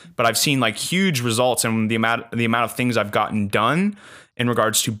schedule, but I've seen, like, huge results in the amount of things I've gotten done in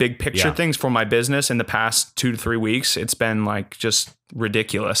regards to big picture things for my business in the past 2 to 3 weeks. It's been, like, just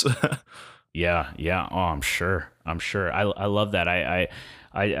ridiculous. Yeah. Oh, I'm sure. I love that.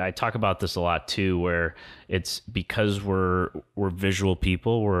 I talk about this a lot too, where it's because we're visual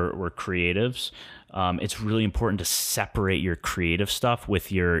people, we're creatives. It's really important to separate your creative stuff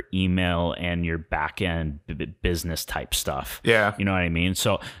with your email and your back end business type stuff. Yeah. You know what I mean?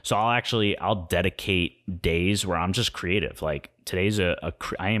 So I'll dedicate days where I'm just creative. Like, today's I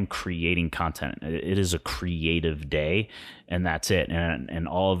am creating content. It is a creative day, and that's it. And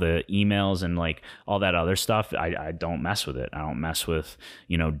all the emails and, like, all that other stuff, I don't mess with it. I don't mess with,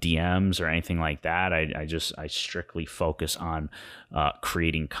 DMs or anything like that. I strictly focus on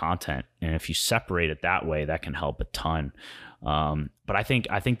creating content. And if you separate it that way, that can help a ton. But I think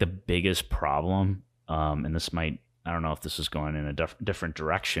the biggest problem, and this might, I don't know if this is going in a different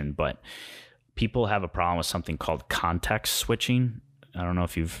direction, but people have a problem with something called context switching. I don't know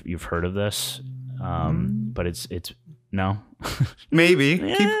if you've heard of this, but it's no. Maybe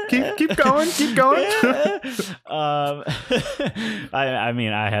keep going. I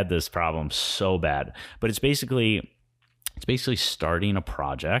mean, I had this problem so bad, but it's basically starting a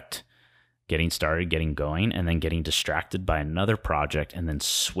project, getting started, getting going, and then getting distracted by another project, and then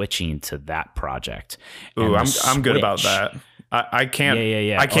switching to that project. Ooh, I'm good about that. I can't.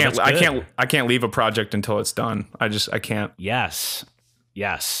 Yeah. I can't leave a project until it's done. I can't.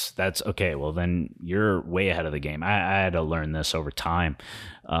 Yes, that's okay. Well, then you're way ahead of the game. I had to learn this over time.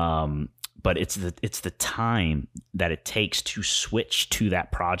 But it's the time that it takes to switch to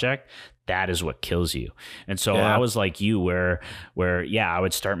that project that is what kills you. And so Yeah. I was like you, where yeah, I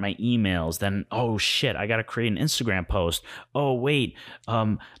would start my emails, then oh shit, I got to create an Instagram post. Oh wait,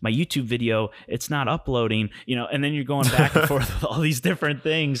 my YouTube video, it's not uploading, and then you're going back and forth with all these different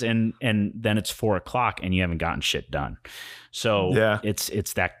things, and then it's 4:00 and you haven't gotten shit done. So Yeah.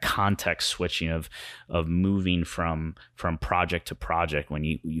 it's that context switching of moving from project to project when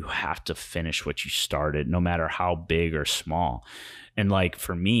you have to finish what you started, no matter how big or small. And like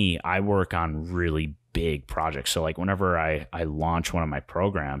for me, I work on really big projects. So like whenever I launch one of my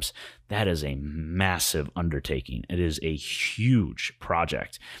programs, that is a massive undertaking. It is a huge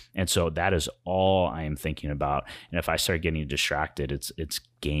project. And so that is all I am thinking about. And if I start getting distracted, it's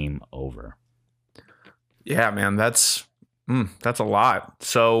game over. Yeah, man, that's a lot.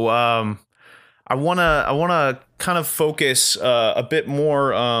 So I wanna kind of focus a bit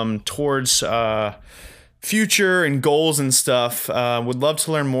more towards future and goals and stuff. Would love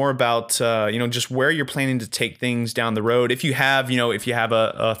to learn more about just where you're planning to take things down the road. If you have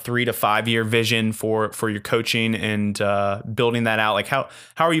a 3 to 5 year vision for your coaching and building that out, like how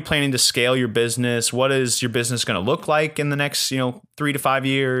are you planning to scale your business? What is your business going to look like in the next 3 to 5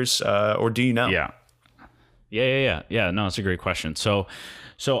 years? Or do you know? Yeah. No, it's a great question. So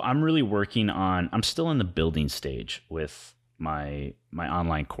I'm really working on. I'm still in the building stage with my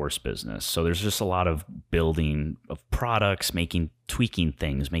online course business. So there's just a lot of building of products, tweaking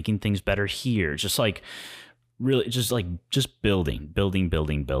things, making things better here. Just like really, just building.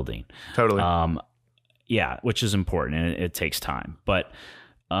 Totally. Yeah, which is important, and it takes time. But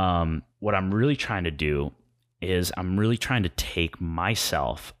what I'm really trying to do is I'm really trying to take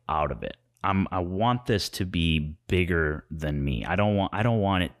myself out of it. I want this to be bigger than me. I don't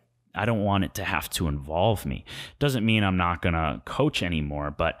want it to have to involve me. Doesn't mean I'm not going to coach anymore,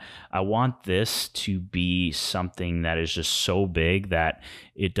 but I want this to be something that is just so big that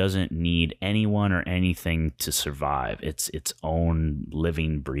it doesn't need anyone or anything to survive. It's its own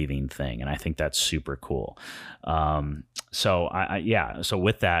living, breathing thing. And I think that's super cool. So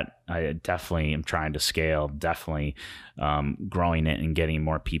with that, I definitely am trying to scale, definitely growing it and getting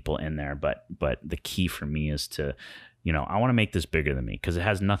more people in there. But the key for me is to, I want to make this bigger than me, because it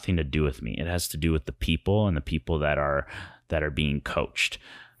has nothing to do with me. It has to do with the people and the people that are being coached.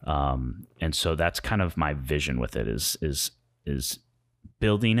 And so that's kind of my vision with it is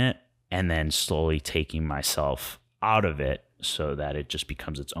building it and then slowly taking myself out of it so that it just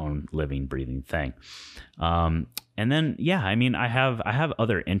becomes its own living, breathing thing. And then, I have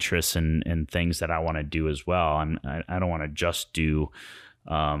other interests and things that I want to do as well. I don't want to just do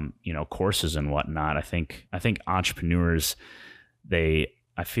courses and whatnot. I think entrepreneurs, I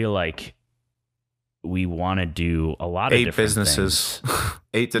feel like we want to do a lot of different businesses, things.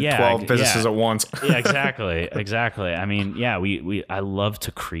 8 to 12 businesses at once. Yeah, exactly. I love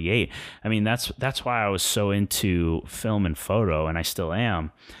to create. That's why I was so into film and photo, and I still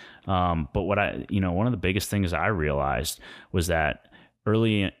am. But what one of the biggest things I realized was that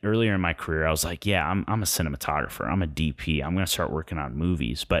earlier in my career, I was like, I'm a cinematographer. I'm a DP. I'm going to start working on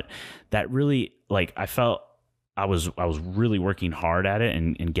movies. But that really, I felt I was really working hard at it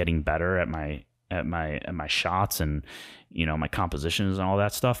and getting better at my shots and, my compositions and all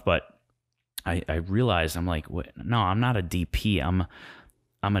that stuff. But I realized, I'm like, no, I'm not a DP.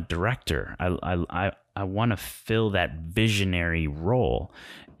 I'm a director. I want to fill that visionary role.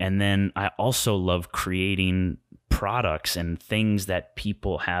 And then I also love creating products and things that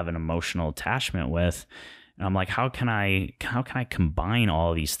people have an emotional attachment with. And I'm like, how can I combine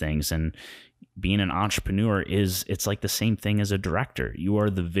all these things? And being an entrepreneur it's like the same thing as a director. You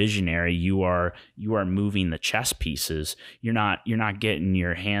are the visionary. You are moving the chess pieces. You're not getting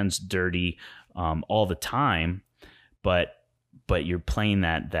your hands dirty all the time, but you're playing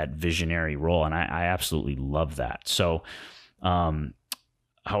that visionary role, and I absolutely love that. So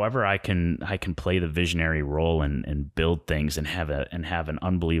however I can play the visionary role and build things and have an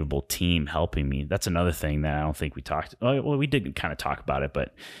unbelievable team helping me. That's another thing that I don't think we talked. Well, we did kind of talk about it,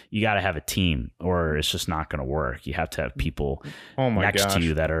 but you got to have a team or it's just not going to work. You have to have people next to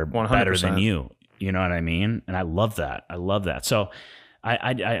you that are 100%. Better than you. You know what I mean? And I love that. So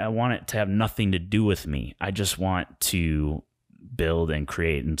I want it to have nothing to do with me. I just want to build and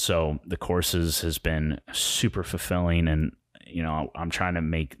create. And so the courses has been super fulfilling, and I'm trying to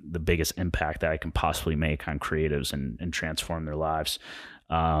make the biggest impact that I can possibly make on creatives and transform their lives.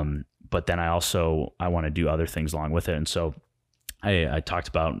 But then I want to do other things along with it. And so I talked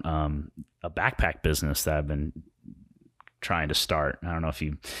about a backpack business that I've been trying to start. I don't know if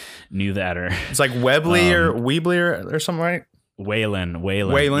you knew that, or it's like Weebly or Weebly or something, right? Wayland.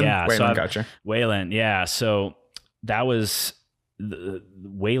 Yeah. Wayland, gotcha. Wayland. Yeah. So that was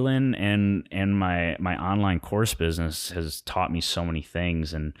Waylon and my online course business has taught me so many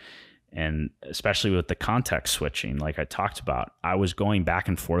things, and especially with the context switching, like I talked about, I was going back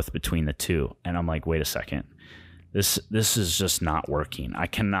and forth between the two, and I'm like, wait a second, this is just not working. I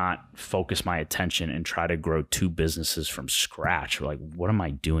cannot focus my attention and try to grow two businesses from scratch. Like, what am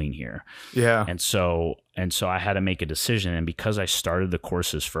I doing here? Yeah. And so I had to make a decision, and because I started the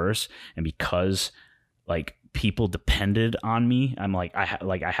courses first, and because like people depended on me, I'm like, I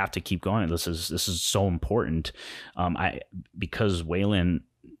have to keep going. This is so important. Because Waylon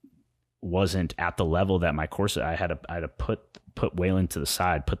wasn't at the level that my course, I had to put Waylon to the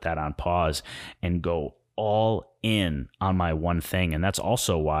side, put that on pause, and go all in on my one thing. And that's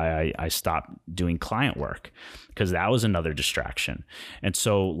also why I stopped doing client work, because that was another distraction. And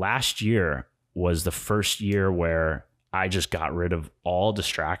so last year was the first year where I just got rid of all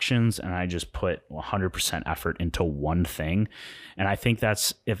distractions, and I just put 100% effort into one thing. And I think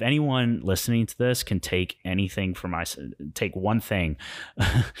that's, if anyone listening to this can take anything from take one thing,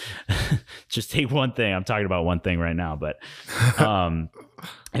 just take one thing. I'm talking about one thing right now, but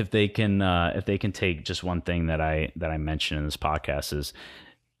if they can take just one thing that I mentioned in this podcast, is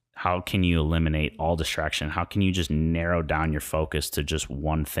how can you eliminate all distraction? How can you just narrow down your focus to just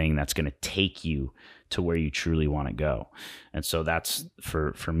one thing that's going to take you to where you truly want to go? And so that's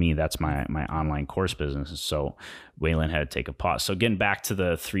for me, that's my online course business. So Waylon had to take a pause. So getting back to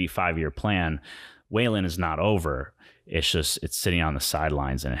the 3-5 year plan, Waylon is not over. It's just, it's sitting on the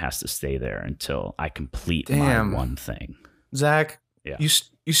sidelines, and it has to stay there until I complete my one thing. Zach, yeah.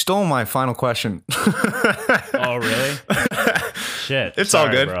 You stole my final question. Oh, really? Shit. It's Sorry,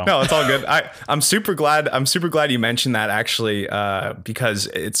 all good. Bro. No, it's all good. I'm super glad you mentioned that, actually, because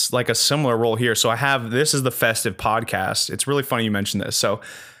it's like a similar role here. So this is the Festive podcast. It's really funny you mentioned this. So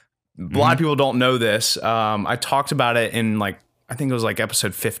a lot of people don't know this. I talked about it in I think it was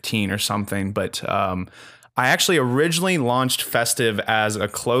episode 15 or something, but I actually originally launched Festive as a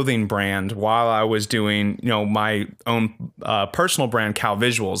clothing brand while I was doing, my own personal brand, Cal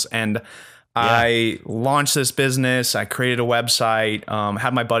Visuals. And I launched this business. I created a website,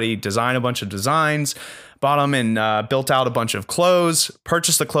 had my buddy design a bunch of designs, bought them, and built out a bunch of clothes,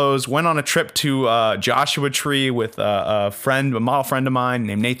 purchased the clothes, went on a trip to Joshua Tree with a model friend of mine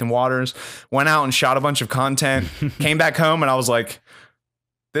named Nathan Waters, went out and shot a bunch of content, came back home, and I was like,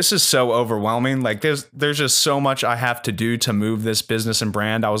 this is so overwhelming. Like there's just so much I have to do to move this business and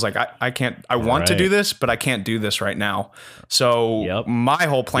brand. I was like, I can't, I want to do this, but I can't do this right now. So my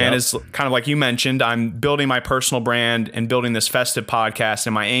whole plan is kind of like you mentioned, I'm building my personal brand and building this Festive podcast.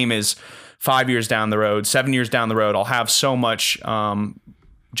 And my aim is 5 years down the road, 7 years down the road, I'll have so much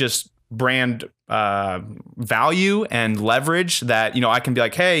just brand value and leverage that, I can be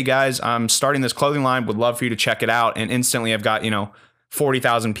like, hey guys, I'm starting this clothing line, would love for you to check it out. And instantly I've got,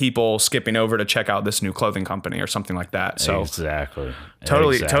 40,000 people skipping over to check out this new clothing company or something like that. So exactly.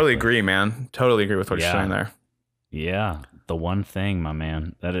 Totally agree, man. Totally agree with what you're saying there. Yeah. The one thing, my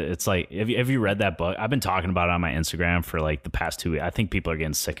man, that it's like, have you read that book? I've been talking about it on my Instagram for the past 2 weeks. I think people are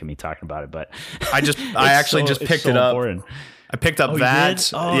getting sick of me talking about it, but I actually just picked it up. Important. I picked up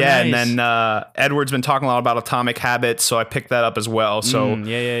that. Oh, yeah. Nice. And then Edward's been talking a lot about Atomic Habits. So I picked that up as well. So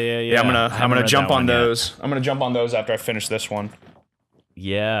yeah. I'm going to jump on those. I'm going to jump on those after I finish this one.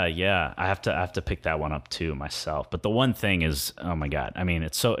 Yeah. I have to pick that one up too myself. But the one thing is, oh my God. I mean,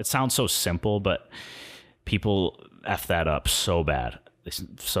 it sounds so simple, but people F that up so bad.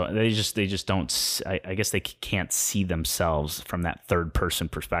 So they just don't, I guess they can't see themselves from that third person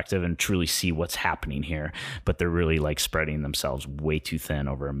perspective and truly see what's happening here, but they're really spreading themselves way too thin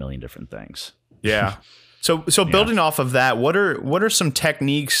over a million different things. Yeah. So building off of that, what are some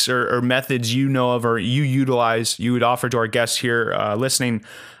techniques or methods of or you utilize, you would offer to our guests here listening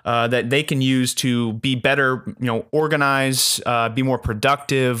that they can use to be better, organize, be more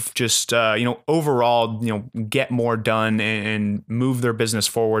productive, just overall, get more done and move their business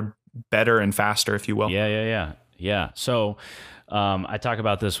forward better and faster, if you will. Yeah. So I talk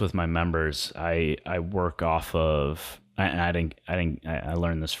about this with my members. I work off of. I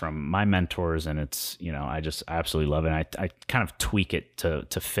learned this from my mentors, and it's, I absolutely love it. I kind of tweak it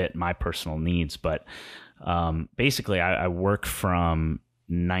to fit my personal needs, but basically I work from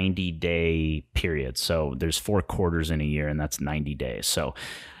 90-day periods. So there's 4 quarters in a year, and that's 90 days. So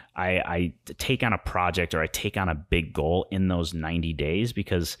I take on a project or I take on a big goal in those 90 days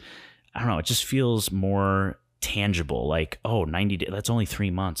because I don't know, it just feels more tangible. 90 days, that's only 3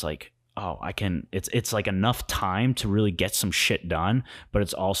 months. It's enough time to really get some shit done, but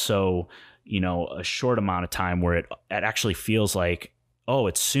it's also, a short amount of time where it actually feels like oh,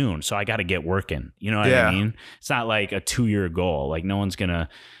 it's soon, so I got to get working. You know what I Yeah. mean? It's not like a 2-year goal. Like no one's going to,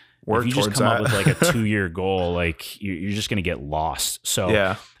 Work if you just towards come up that. with like a 2-year goal, like you're just going to get lost. So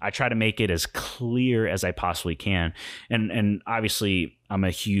Yeah. I try to make it as clear as I possibly can. And obviously I'm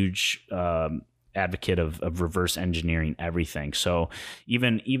a huge advocate of reverse engineering everything. So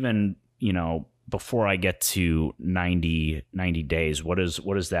even, you know, before I get to 90 days, what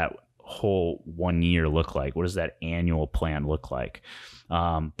does that whole 1 year look like? What does that annual plan look like?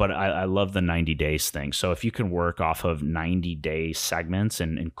 But I love the 90 days thing. So if you can work off of 90-day segments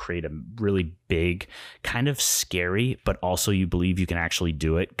and create a really big, kind of scary, but also you believe you can actually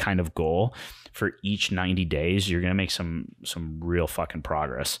do it kind of goal for each 90 days, you're going to make some real fucking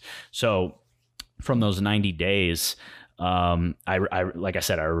progress. So from those 90 days, I like I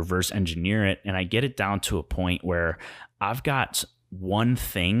said, I reverse engineer it and I get it down to a point where I've got one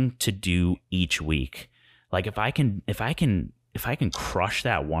thing to do each week. Like if I can crush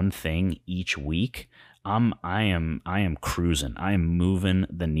that one thing each week, I am cruising. I am moving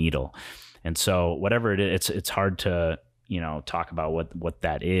the needle. And so whatever it is, it's hard to, you know, talk about what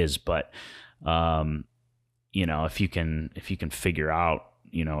that is, but you know, if you can figure out,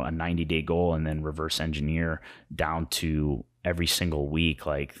 you know, a 90-day goal and then reverse engineer down to every single week,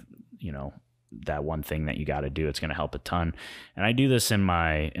 like, you know, that one thing that you got to do, it's going to help a ton. And I do this in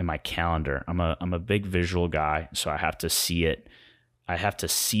my calendar. I'm a big visual guy, so I have to see it. I have to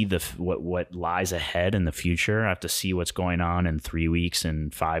see what lies ahead in the future. I have to see what's going on in 3 weeks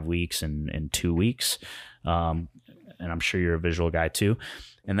and 5 weeks and 2 weeks. And I'm sure you're a visual guy too.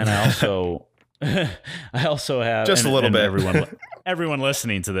 And then I also I also have Just a little bit. Everyone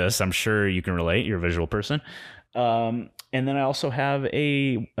listening to this, I'm sure you can relate. You're a visual person. And then I also have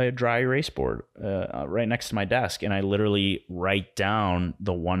a dry erase board right next to my desk, and I literally write down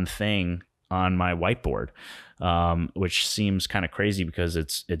the one thing on my whiteboard, which seems kind of crazy because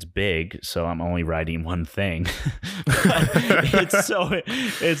it's big, so I'm only writing one thing. it's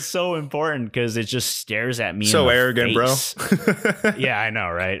so important because it just stares at me. So in the arrogant, face. bro. Yeah, I know,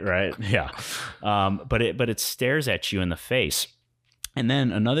 right? Yeah. But it stares at you in the face. And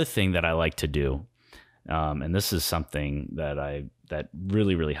then another thing that I like to do, and this is something that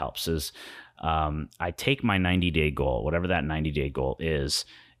really, really helps, is I take my 90-day goal, whatever that 90-day goal is,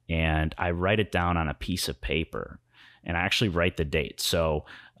 and I write it down on a piece of paper, and I actually write the date. So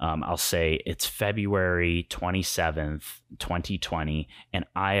I'll say it's February 27th, 2020, and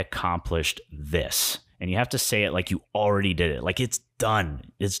I accomplished this. And you have to say it like you already did it. Like it's done.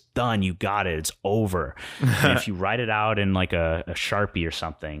 It's done. You got it. It's over. And if you write it out in like a Sharpie or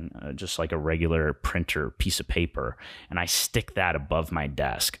something, just like a regular printer piece of paper, and I stick that above my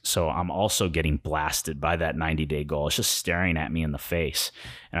desk. So I'm also getting blasted by that 90-day goal. It's just staring at me in the face.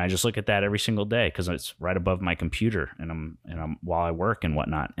 And I just look at that every single day because it's right above my computer and I'm while I work and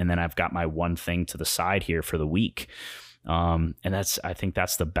whatnot. And then I've got my one thing to the side here for the week. And I think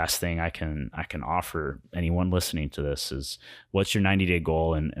that's the best thing I can offer anyone listening to this is what's your 90-day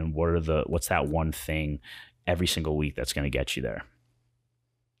goal and what's that one thing every single week that's going to get you there.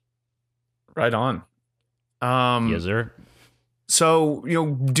 Right on. Yes, sir. So, you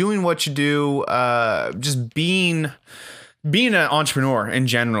know, doing what you do, just being an entrepreneur in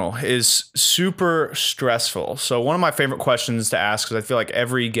general is super stressful. So one of my favorite questions to ask, because I feel like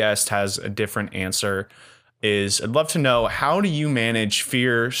every guest has a different answer, is I'd love to know, how do you manage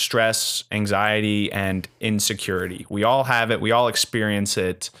fear, stress, anxiety, and insecurity? We all have it. We all experience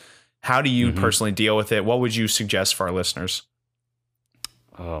it. How do you personally deal with it? What would you suggest for our listeners?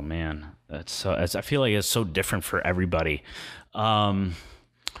 Oh man, I feel like it's so different for everybody. I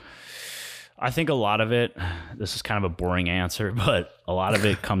think a lot of it, this is kind of a boring answer, but a lot of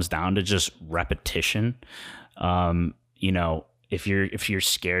it comes down to just repetition. You know, if you're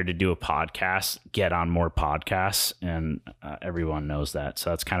scared to do a podcast, get on more podcasts, and everyone knows that.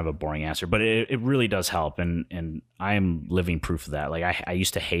 So that's kind of a boring answer, but it really does help. And I am living proof of that. Like I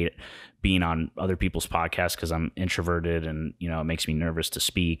used to hate being on other people's podcasts because I'm introverted and, you know, it makes me nervous to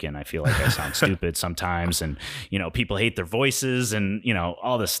speak. And I feel like I sound stupid sometimes. And, you know, people hate their voices and, you know,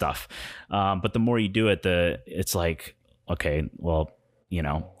 all this stuff. But the more you do it, it's like, okay, well, you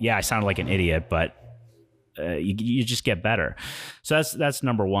know, yeah, I sounded like an idiot, but you just get better. So that's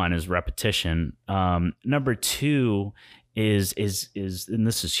number one, is repetition. Number two is and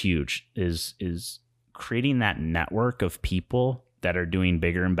this is huge, is creating that network of people that are doing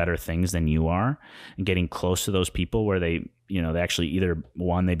bigger and better things than you are, and getting close to those people where they actually either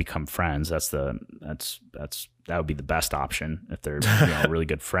one, they become friends. That would be the best option if they're a really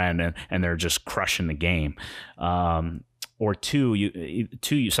good friend and they're just crushing the game. or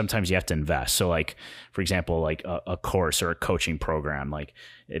two, sometimes you have to invest. So like, for example, like a course or a coaching program, like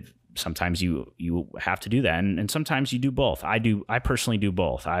sometimes you have to do that, and sometimes you do both. I personally do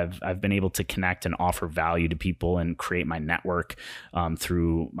both. I've been able to connect and offer value to people and create my network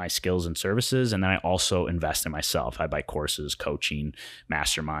through my skills and services, and then I also invest in myself. I buy courses, coaching,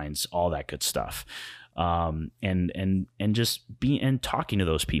 masterminds, all that good stuff. And just talking to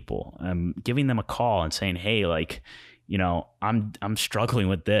those people, giving them a call and saying, hey, like, I'm struggling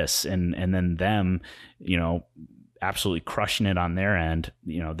with this, and then them, absolutely crushing it on their end.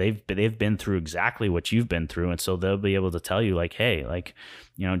 They've been through exactly what you've been through. And so they'll be able to tell you like, hey, like,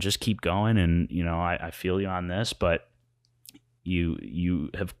 just keep going. And, I feel you on this, but you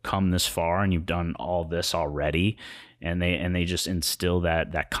have come this far and you've done all this already. And they just instill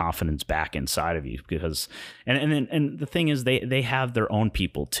that confidence back inside of you, because, and the thing is they have their own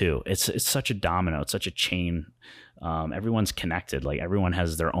people too. It's such a domino. It's such a chain. Everyone's connected. Like everyone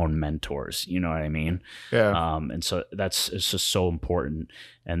has their own mentors. You know what I mean? Yeah. And so it's just so important.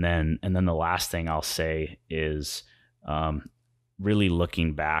 And then the last thing I'll say is, really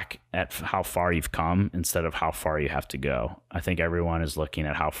looking back at how far you've come instead of how far you have to go. I think everyone is looking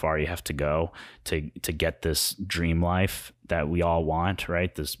at how far you have to go to get this dream life that we all want,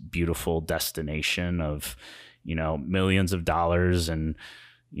 right? This beautiful destination of, millions of dollars and,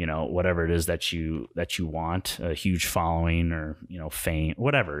 whatever it is that you want, a huge following or, fame,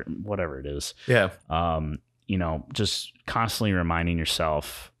 whatever it is. Yeah. Just constantly reminding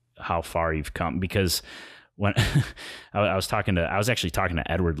yourself how far you've come, because when I was actually talking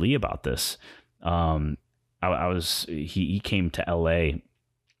to Edward Lee about this. He came to LA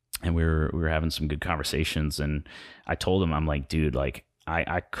and we were having some good conversations, and I told him, I'm like, dude, like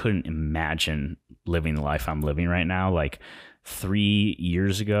I couldn't imagine living the life I'm living right now. Like 4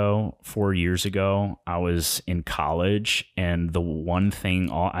 years ago, I was in college, and the one thing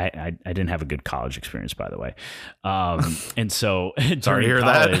I didn't have a good college experience, by the way. And so Sorry to hear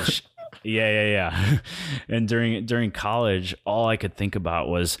that. Yeah. And during college, all I could think about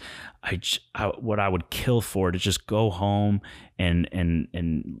was what I would kill for to just go home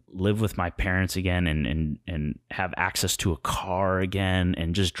and live with my parents again, and have access to a car again,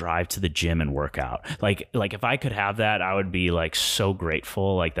 and just drive to the gym and work out. Like if I could have that, I would be like so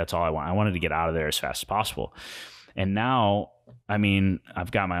grateful. Like that's all I want. I wanted to get out of there as fast as possible. And now, I mean, I've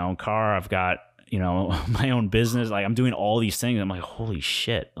got my own car. I've got, my own business. Like I'm doing all these things. I'm like, holy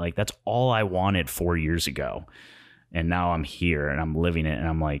shit. Like that's all I wanted 4 years ago. And now I'm here and I'm living it. And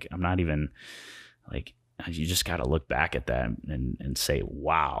I'm like, I'm not even like, you just got to look back at that and say,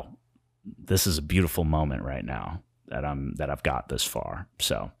 wow, this is a beautiful moment right now that I've got this far.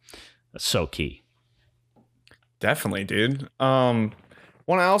 So that's so key. Definitely, dude. Want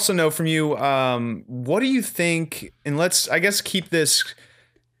to also know from you, what do you think, and let's, I guess, keep this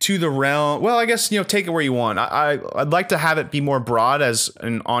to the realm. Well, I guess, take it where you want. I'd like to have it be more broad as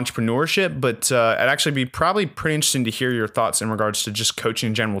an entrepreneurship, but it'd actually be probably pretty interesting to hear your thoughts in regards to just coaching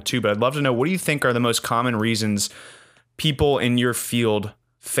in general too. But I'd love to know, what do you think are the most common reasons people in your field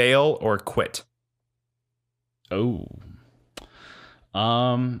fail or quit? Oh,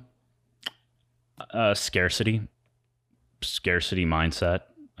 scarcity mindset,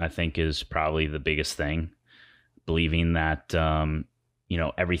 I think, is probably the biggest thing. Believing that,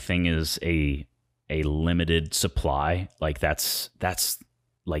 everything is a limited supply. Like that's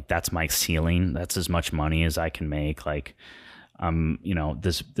my ceiling. That's as much money as I can make. Like,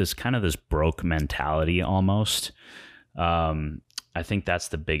 this kind of this broke mentality almost. I think that's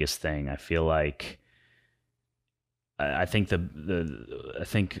the biggest thing. I feel like, I think I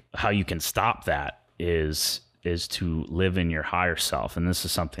think how you can stop that is to live in your higher self. And this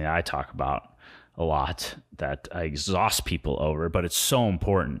is something I talk about a lot, that I exhaust people over, but it's so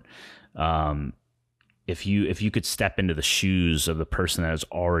important. If you could step into the shoes of the person that has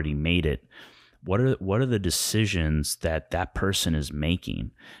already made it, what are the decisions that person is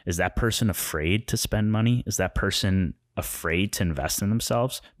making? Is that person afraid to spend money? Is that person afraid to invest in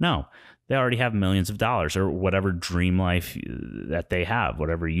themselves? No, they already have millions of dollars, or whatever dream life that they have,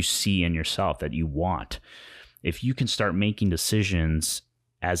 whatever you see in yourself that you want. If you can start making decisions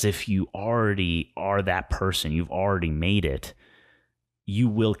as if you already are that person, you've already made it, you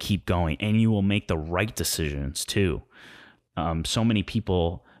will keep going, and you will make the right decisions too. So many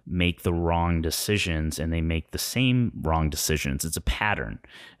people make the wrong decisions, and they make the same wrong decisions. It's a pattern.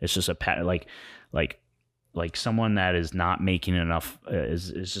 It's just a pattern. Like someone that is not making enough,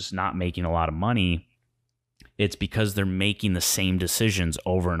 is just not making a lot of money. It's because they're making the same decisions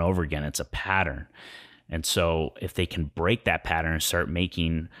over and over again. It's a pattern. And so if they can break that pattern and start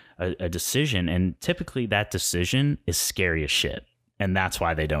making a decision, and typically that decision is scary as shit. And that's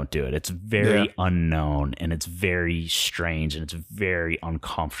why they don't do it. It's very unknown, and it's very strange, and it's very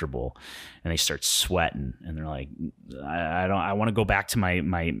uncomfortable. And they start sweating, and they're like, I want to go back to my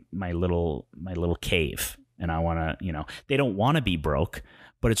little cave. And I want to, they don't want to be broke,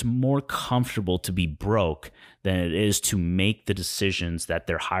 but it's more comfortable to be broke than it is to make the decisions that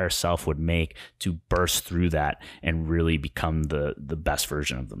their higher self would make to burst through that and really become the best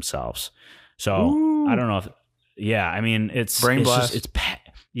version of themselves. So Ooh. I don't know if, I mean, it's brain blast.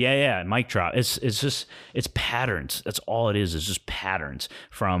 Mic drop. It's patterns. That's all it is just patterns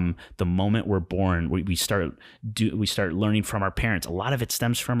from the moment we're born. We start learning from our parents. A lot of it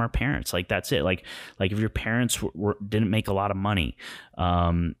stems from our parents. Like that's it. Like if your parents didn't make a lot of money,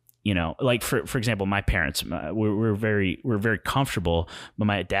 like for example, my parents, we're very comfortable, but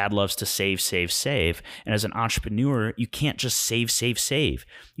my dad loves to save. And as an entrepreneur, you can't just save.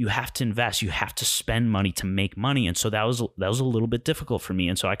 You have to invest. You have to spend money to make money. And so that was a little bit difficult for me.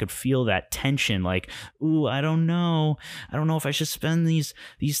 And so I could feel that tension, like, ooh, I don't know if I should spend these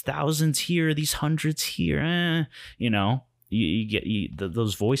thousands here, these hundreds here. You get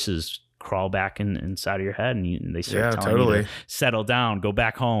those voices crawl back inside of your head, and they start telling you to settle down, go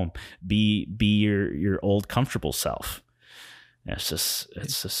back home, be your old comfortable self. It's just I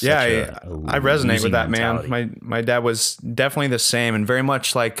resonate with that mentality. Man. My dad was definitely the same, and very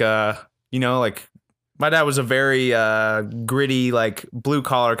much like like my dad was a very gritty, like blue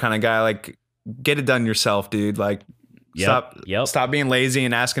collar kind of guy. Like, get it done yourself, dude. Like, stop being lazy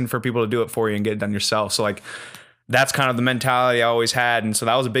and asking for people to do it for you and get it done yourself. So like, that's kind of the mentality I always had. And so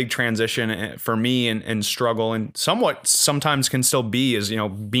that was a big transition for me and struggle, and somewhat sometimes can still be, is,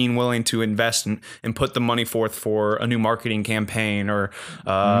 being willing to invest and put the money forth for a new marketing campaign, or,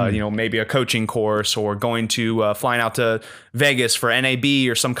 maybe a coaching course, or going to flying out to Vegas for NAB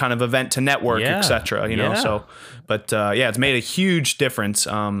or some kind of event to network, et cetera, so, but it's made a huge difference,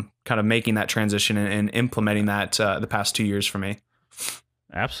 kind of making that transition and implementing that the past 2 years for me.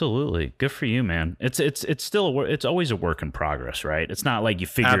 Absolutely. Good for you, man. It's still it's always a work in progress, right? It's not like you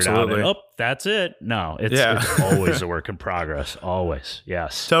figure it out and, that's it. No, it's always a work in progress. Always.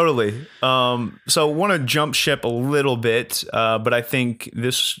 Yes. Totally. So want to jump ship a little bit, but I think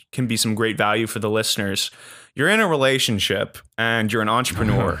this can be some great value for the listeners. You're in a relationship and you're an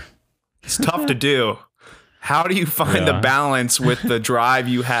entrepreneur. It's tough to do. How do you find the balance with the drive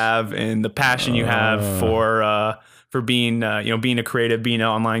you have and the passion you have for being, being a creative, being an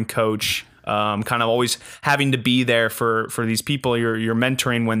online coach, kind of always having to be there for these people you're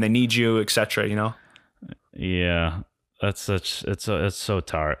mentoring when they need you, et cetera, Yeah, it's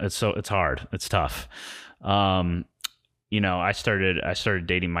hard. It's tough. I started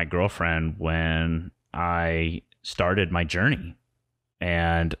dating my girlfriend when I started my journey,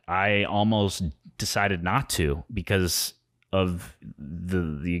 and I almost decided not to because of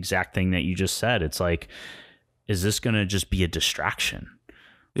the exact thing that you just said. It's like, is this going to just be a distraction?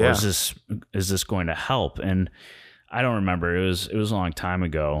 Or is this going to help? And I don't remember. It was a long time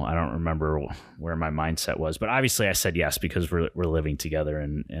ago. I don't remember where my mindset was, but obviously I said yes because we're living together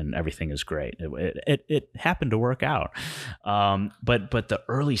and everything is great. It happened to work out. But the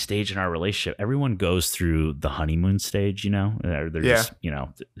early stage in our relationship, everyone goes through the honeymoon stage, they're just,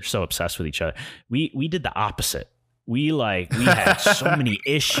 they're so obsessed with each other. We did the opposite. We had so many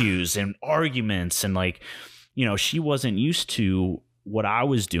issues and arguments, and she wasn't used to what I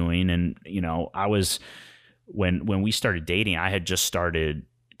was doing. And, I was, when we started dating, I had just started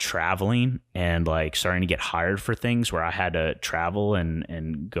traveling and starting to get hired for things where I had to travel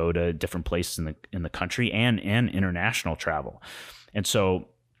and go to different places in the country and international travel. And so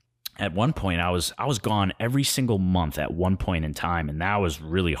at one point I was gone every single month at one point in time. And that was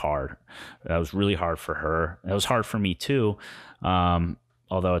really hard. That was really hard for her. That was hard for me too.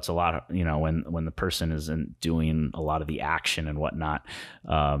 Although it's a lot of, when the person isn't doing a lot of the action and whatnot,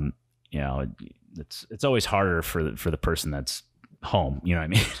 it's always harder for the person that's home. You know what I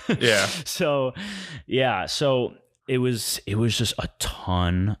mean? Yeah. So it was just a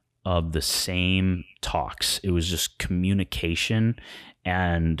ton of the same talks. It was just communication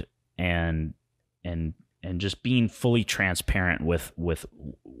and just being fully transparent with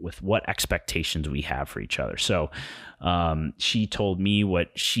what expectations we have for each other. So she told me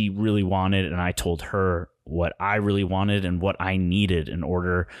what she really wanted, and I told her what I really wanted and what I needed in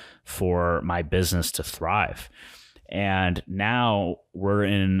order for my business to thrive. And now we're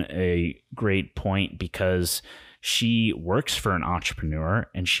in a great point because she works for an entrepreneur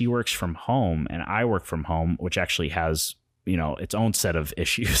and she works from home and I work from home, which actually has its own set of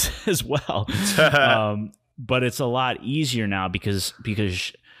issues as well. But it's a lot easier now because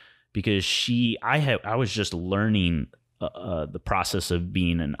I was just learning the process of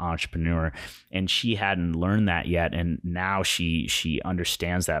being an entrepreneur, and she hadn't learned that yet. And now she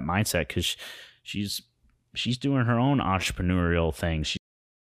understands that mindset because she's doing her own entrepreneurial thing.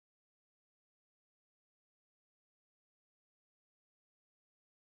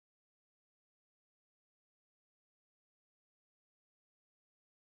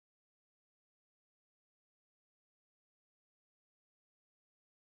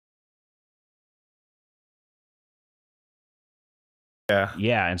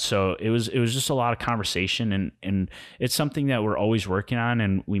 Yeah, and so it was just a lot of conversation, and it's something that we're always working on,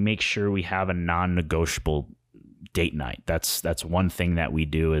 and we make sure we have a non-negotiable date night. That's one thing that we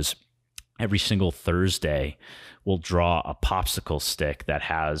do is every single Thursday we'll draw a popsicle stick that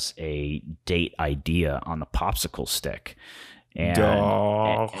has a date idea on the popsicle stick. And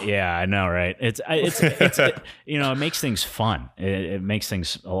yeah, I know, right? It makes things fun. It makes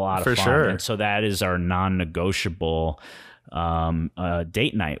things a lot of fun. For sure. And so that is our non-negotiable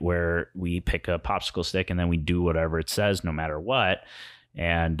date night, where we pick a popsicle stick and then we do whatever it says no matter what.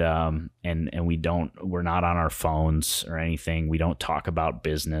 And we're not on our phones or anything. We don't talk about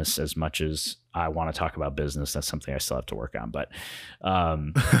business as much as I want to talk about business. That's something I still have to work on, but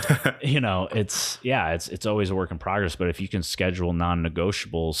it's always a work in progress. But if you can schedule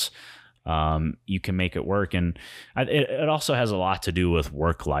non-negotiables, you can make it work. And it also has a lot to do with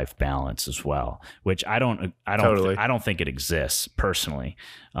work-life balance as well, which I don't think it exists personally.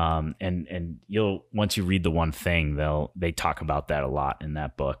 And once you read the one thing, they talk about that a lot in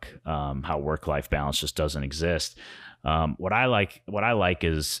that book, how work-life balance just doesn't exist. What I like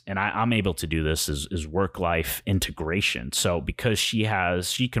is, and I'm able to do this, is work-life integration. So because she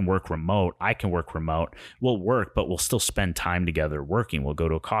can work remote, I can work remote. We'll work, but we'll still spend time together working. We'll go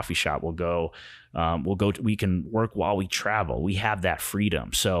to a coffee shop. We can work while we travel. We have that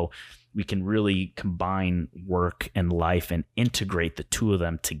freedom. So we can really combine work and life and integrate the two of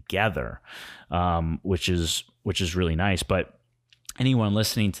them together, which is really nice. But anyone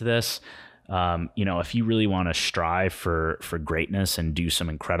listening to this, if you really want to strive for greatness and do some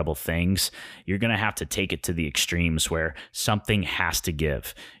incredible things, you're going to have to take it to the extremes where something has to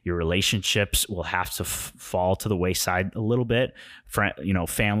give. Your relationships will have to fall to the wayside a little bit.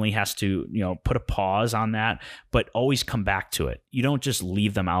 Family has to, put a pause on that, but always come back to it. You don't just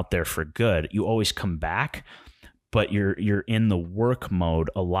leave them out there for good. You always come back, but you're in the work mode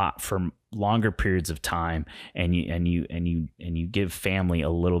a lot for longer periods of time, and you give family a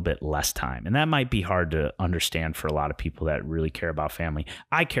little bit less time. And that might be hard to understand for a lot of people that really care about family.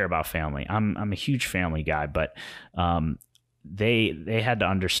 I care about family. I'm a huge family guy, but they had to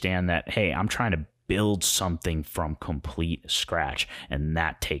understand that, hey, I'm trying to build something from complete scratch, and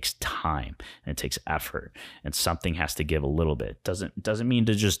that takes time and it takes effort, and something has to give a little bit. Doesn't mean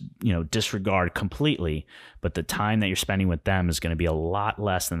to just disregard completely, but the time that you're spending with them is going to be a lot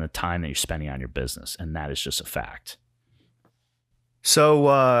less than the time that you're spending on your business, and that is just a fact.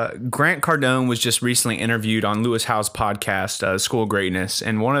 So Grant Cardone was just recently interviewed on Lewis Howes' podcast, School of Greatness,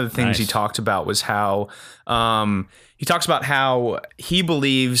 and one of the things he talked about was how he talks about how he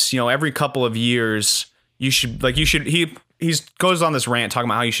believes, every couple of years he goes on this rant talking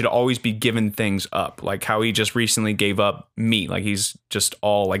about how you should always be giving things up, like how he just recently gave up meat, like he's just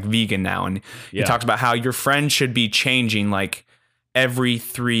all like vegan now, and he talks about how your friend should be changing like every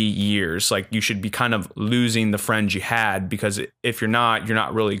 3 years. Like you should be kind of losing the friends you had, because if you're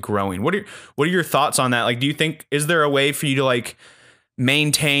not really growing. What are your thoughts on that? Like, do you think, is there a way for you to like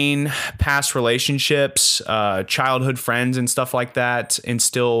maintain past relationships, childhood friends and stuff like that, and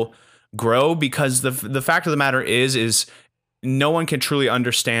still grow? Because the fact of the matter is no one can truly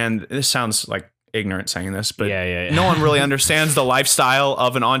understand. This sounds like ignorant saying this, but no one really understands the lifestyle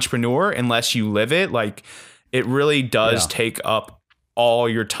of an entrepreneur unless you live it. Like it really does take up all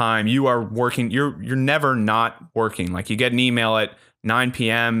your time. You are working. You're never not working. Like you get an email at 9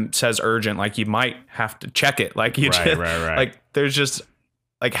 p.m. says urgent. Like you might have to check it. Like you right. Like there's just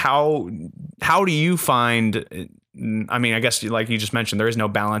like how do you find? I mean, I guess like you just mentioned, there is no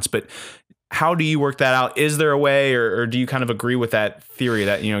balance, but how do you work that out? Is there a way, or do you kind of agree with that theory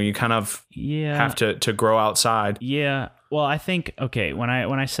that you kind of have to grow outside? Yeah. Well, I think when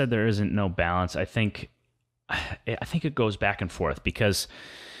I said there isn't no balance, I think it goes back and forth, because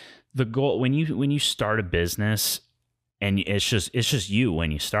the goal when you start a business, and it's just you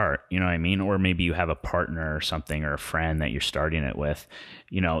when you start, you know what I mean? Or maybe you have a partner or something, or a friend that you're starting it with.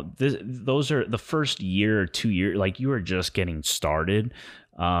 Those are the first year or 2 years, like you are just getting started,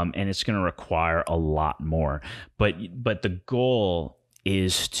 and it's going to require a lot more. But the goal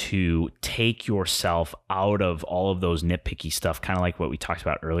is to take yourself out of all of those nitpicky stuff, kind of like what we talked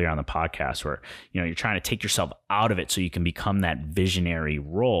about earlier on the podcast, where you're trying to take yourself out of it so you can become that visionary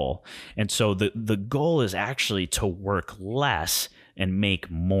role. And so the goal is actually to work less and make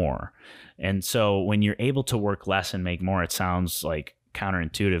more. And so when you're able to work less and make more, it sounds like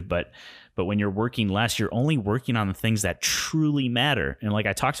counterintuitive, but when you're working less, you're only working on the things that truly matter. And like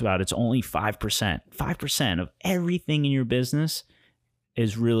I talked about, it's only 5%. 5% of everything in your business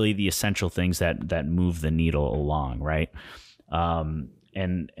is really the essential things that move the needle along, right?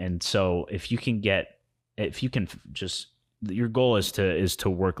 And so if you can just, your goal is to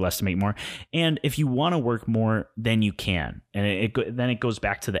work less to make more. And if you want to work more, then you can. And then it goes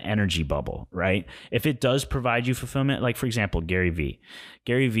back to the energy bubble, right? If it does provide you fulfillment, like for example, Gary Vee.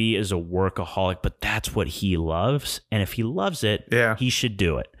 Gary Vee is a workaholic, but that's what he loves. And if he loves it, he should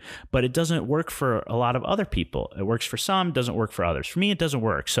do it. But it doesn't work for a lot of other people. It works for some, doesn't work for others. For me, it doesn't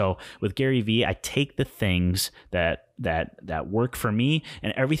work. So with Gary Vee, I take the things that work for me,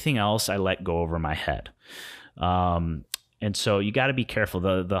 and everything else I let go over my head. And so you got to be careful.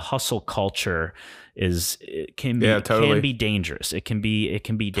 The hustle culture can be dangerous. It can be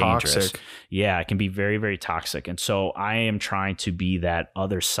dangerous. Toxic. Yeah, it can be very, very toxic. And so I am trying to be that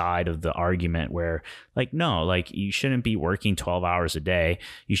other side of the argument where, like, no, like you shouldn't be working 12 hours a day.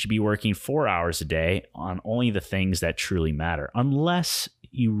 You should be working 4 hours a day on only the things that truly matter. Unless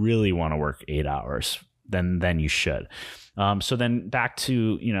you really want to work 8 hours, then you should. So then back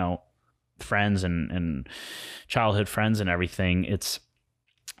to, friends and childhood friends and everything, it's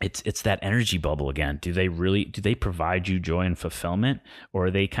that energy bubble again. Do they provide you joy and fulfillment, or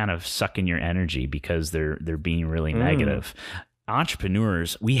are they kind of sucking your energy because they're being really negative?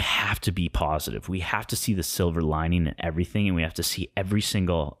 Entrepreneurs, we have to be positive. We have to see the silver lining in everything, and we have to see every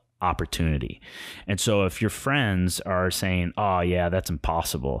single opportunity. And so if your friends are saying, oh yeah, that's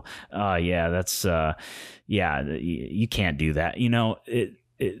impossible, yeah, that's you can't do that,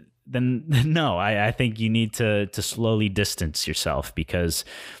 then no, I think you need to slowly distance yourself, because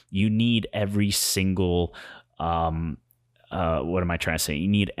you need every single, what am I trying to say? You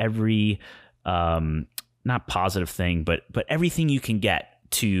need every, not positive thing, but everything you can get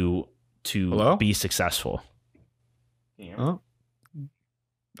to Hello? Be successful. Oh.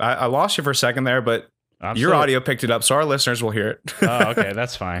 I lost you for a second there, but your audio picked it up, so our listeners will hear it. Oh, okay,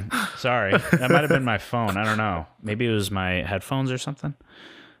 that's fine. Sorry. That might have been my phone. I don't know. Maybe it was my headphones or something.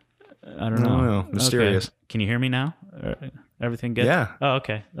 I don't know. Mysterious. Okay. Can you hear me now? Everything good? Yeah. Oh,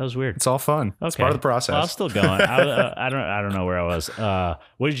 okay. That was weird. It's all fun. Okay. It's part of the process. Well, I'm still going. I don't know where I was.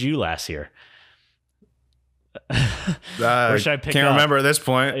 What did you last year? Where should I pick Can't up? remember at this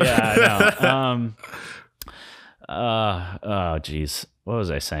point. Yeah, I know. Oh, geez. What was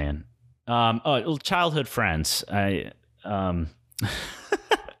I saying? Childhood friends. I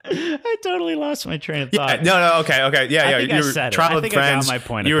totally lost my train of thought. No. Okay. Yeah. I think I said it. I think I got my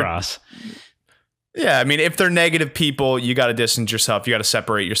point across. Yeah. I mean, if they're negative people, you got to distance yourself. You got to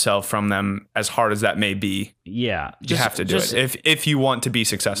separate yourself from them, as hard as that may be. Yeah. You have to do it if you want to be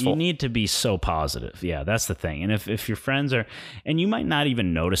successful. You need to be so positive. Yeah, that's the thing. And if your friends are, and you might not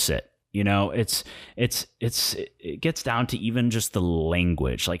even notice it, it gets down to even just the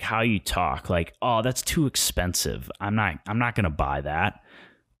language, like how you talk, like, oh, that's too expensive. I'm not going to buy that.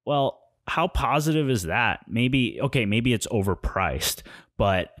 Well, how positive is that? Maybe it's overpriced,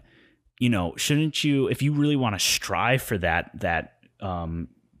 but shouldn't you, if you really want to strive for that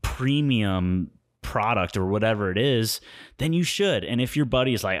premium product or whatever it is, then you should. And if your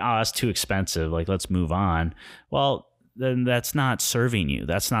buddy is like, oh, that's too expensive, like, let's move on. Well, then that's not serving you.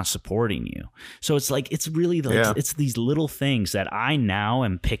 That's not supporting you. So it's like, it's really it's these little things that I now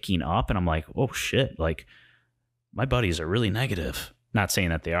am picking up, and I'm like, oh shit, like my buddies are really negative. Not saying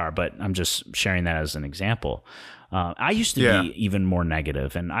that they are, but I'm just sharing that as an example. I used to be even more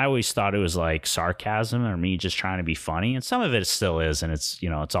negative, and I always thought it was like sarcasm or me just trying to be funny. And some of it still is, and it's,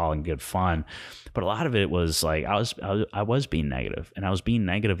 it's all in good fun. But a lot of it was like I was being negative, and I was being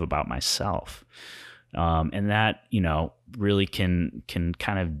negative about myself. And that, really can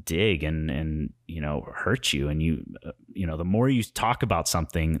kind of dig and hurt you. And the more you talk about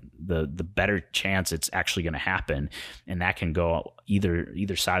something, the better chance it's actually going to happen. And that can go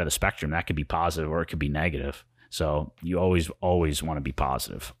either side of the spectrum. That could be positive or it could be negative. So you always want to be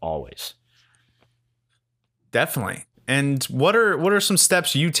positive, always. Definitely. And what are some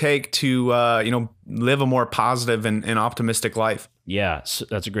steps you take to live a more positive and optimistic life? Yeah, so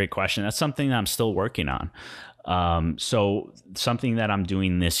that's a great question. That's something that I'm still working on. So something that I'm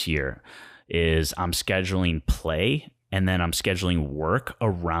doing this year is I'm scheduling play and then I'm scheduling work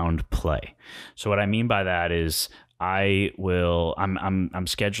around play. So what I mean by that is I'm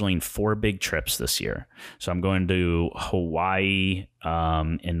scheduling 4 big trips this year. So I'm going to Hawaii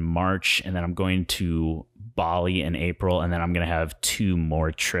in March, and then I'm going to Bali in April, and then I'm going to have 2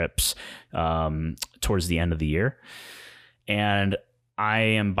 more trips towards the end of the year. And I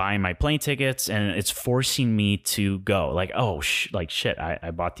am buying my plane tickets, and it's forcing me to go. Like, shit,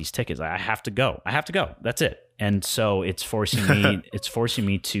 I bought these tickets. I have to go. That's it. And so it's forcing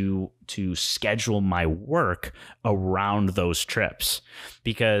me to schedule my work around those trips.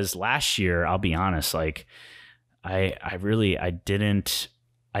 Because last year, I'll be honest, like I didn't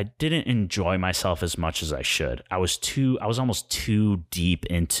enjoy myself as much as I should. I was almost too deep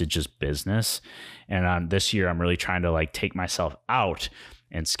into just business. And this year I'm really trying to like take myself out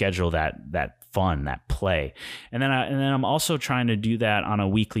and schedule that fun, that play. And then I'm also trying to do that on a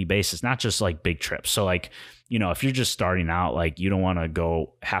weekly basis, not just like big trips. So like, if you're just starting out, like you don't want to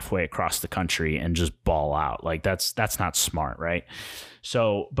go halfway across the country and just ball out. Like that's not smart, right?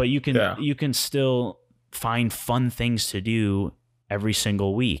 So, but you can still find fun things to do every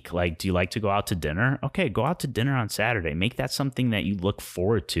single week. Like, do you like to go out to dinner? Okay, go out to dinner on Saturday. Make that something that you look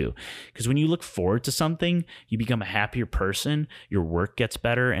forward to. Because when you look forward to something, you become a happier person, your work gets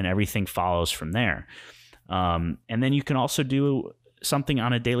better, and everything follows from there. And then you can also do something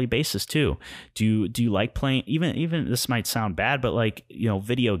on a daily basis too. Do you like playing, even this might sound bad, but like,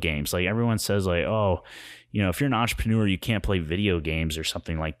 video games? Like everyone says like, oh, if you're an entrepreneur, you can't play video games or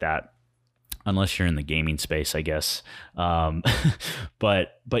something like that. Unless you're in the gaming space, I guess.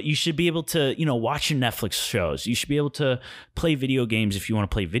 But you should be able to, watch your Netflix shows. You should be able to play video games if you want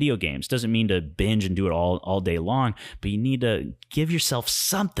to play video games. Doesn't mean to binge and do it all day long, but you need to give yourself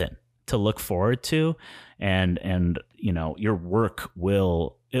something to look forward to, and your work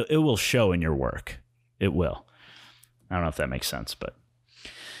will show in your work. It will. I don't know if that makes sense, but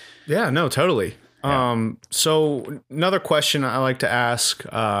yeah, no, totally. Yeah. So another question I like to ask,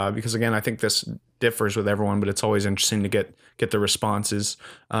 because again, I think this differs with everyone, but it's always interesting to get the responses.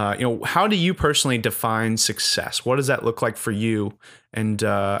 How do you personally define success? What does that look like for you? And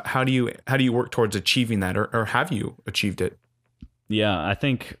how do you work towards achieving that, or have you achieved it? Yeah, I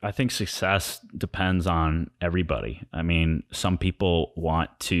think success depends on everybody. I mean, some people want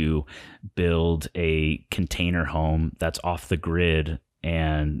to build a container home that's off the grid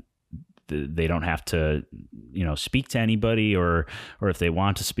and they don't have to, speak to anybody, or if they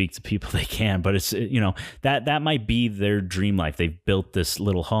want to speak to people, they can. But it's, that might be their dream life. They've built this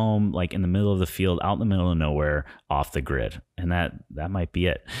little home like in the middle of the field, out in the middle of nowhere, off the grid, and that might be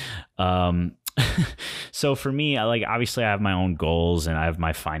it. So for me, obviously I have my own goals and I have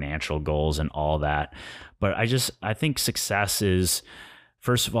my financial goals and all that. But I think success is,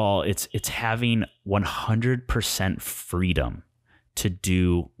 first of all, it's having 100% freedom to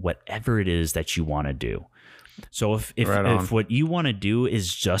do whatever it is that you want to do. So if what you want to do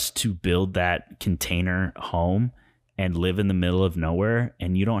is just to build that container home and live in the middle of nowhere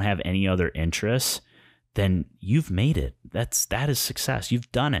and you don't have any other interests, then you've made it. That is success.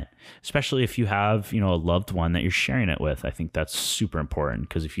 You've done it. Especially if you have, a loved one that you're sharing it with. I think that's super important,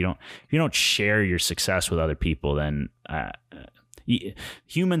 because if you don't share your success with other people, then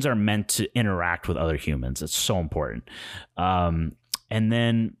humans are meant to interact with other humans. It's so important.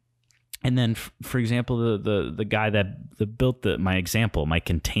 And then, for example, the guy that built my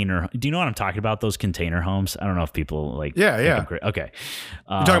container. Do you know what I'm talking about? Those container homes. I don't know if people like. Yeah. Okay.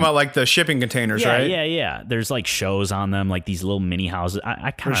 You're talking about like the shipping containers, right? Yeah. There's like shows on them, like these little mini houses. I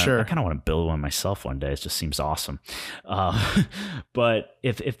kind of want to build one myself one day. It just seems awesome. But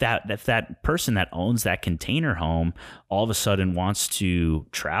if that person that owns that container home all of a sudden wants to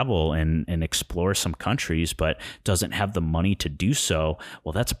travel and explore some countries, but doesn't have the money to do so,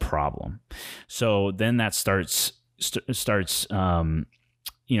 well, that's a problem. So then that starts the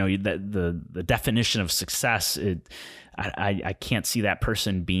definition of success. I can't see that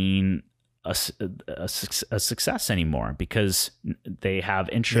person being a success anymore, because they have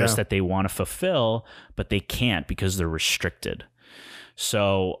interests that they want to fulfill, but they can't because they're restricted.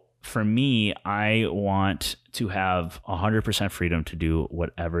 So for me, I want to have 100% freedom to do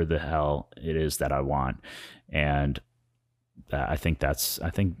whatever the hell it is that I want. And I think that's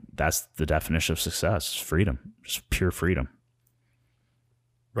the definition of success: freedom, just pure freedom.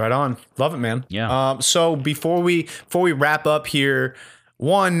 Right on. Love it, man. Yeah. So before we wrap up here,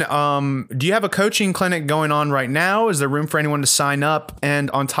 One, do you have a coaching clinic going on right now? Is there room for anyone to sign up?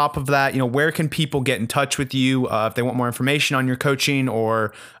 And on top of that, where can people get in touch with you if they want more information on your coaching,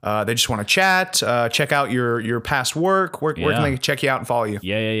 or they just want to chat, check out your past work? Where can they check you out and follow you?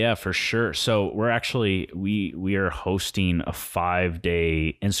 Yeah, for sure. So we're actually, we are hosting a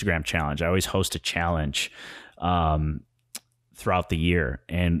 5-day Instagram challenge. I always host a challenge throughout the year,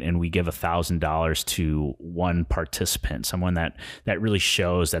 and we give $1,000 to one participant, someone that really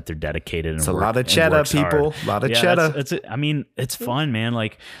shows that they're dedicated. It's a lot of cheddar, people. A lot of cheddar. I mean, it's fun, man.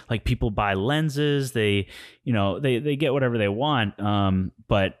 Like people buy lenses, they get whatever they want.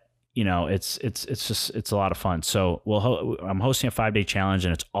 But it's a lot of fun. So I'm hosting a 5-day challenge,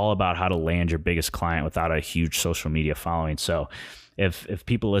 and it's all about how to land your biggest client without a huge social media following. So if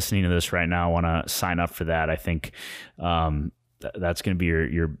people listening to this right now want to sign up for that, I think, that's going to be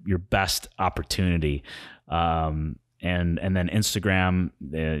your best opportunity. And then Instagram,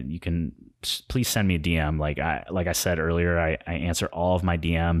 you can please send me a DM. Like I said earlier, I answer all of my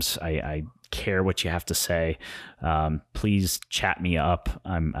DMs. I care what you have to say. Please chat me up.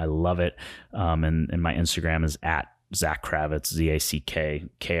 I love it. And my Instagram is at Zack Kravits,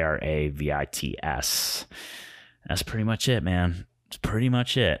 ZackKravits. That's pretty much it, man. It's pretty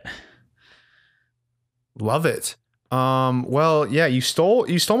much it. Love it. Well, yeah, you stole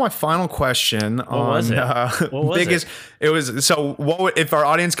my final question. What was it? It was, so what would, if our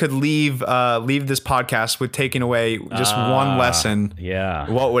audience could leave this podcast with taking away just one lesson,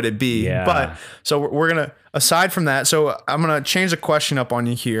 what would it be? Yeah. But so we're going to, aside from that, so I'm going to change the question up on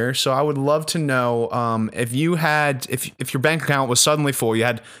you here. So I would love to know, if you had, if your bank account was suddenly full, you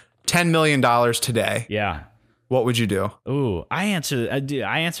had $10 million today. Yeah. What would you do? Ooh, I asked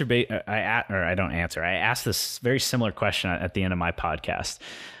this very similar question at the end of my podcast.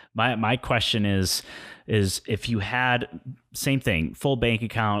 My question is if you had, same thing, full bank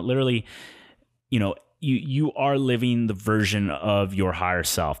account, literally, you are living the version of your higher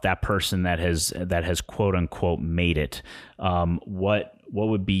self, that person that has quote unquote made it. What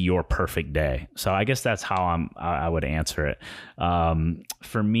would be your perfect day? So I guess that's how I would answer it.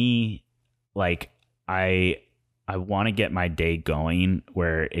 For me, like I want to get my day going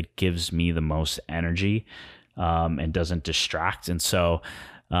where it gives me the most energy, and doesn't distract. And so,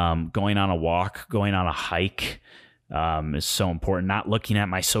 going on a walk, going on a hike, is so important. Not looking at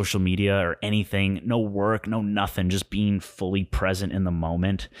my social media or anything, no work, no nothing, just being fully present in the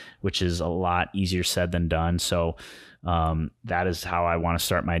moment, which is a lot easier said than done. So, that is how I want to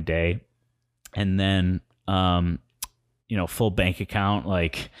start my day. And then, full bank account,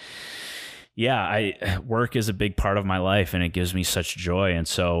 work is a big part of my life, and it gives me such joy. And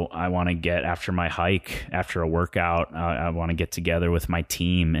so I want to get, after my hike, after a workout, I want to get together with my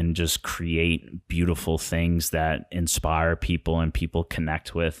team and just create beautiful things that inspire people and people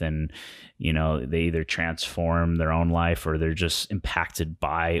connect with. And, they either transform their own life or they're just impacted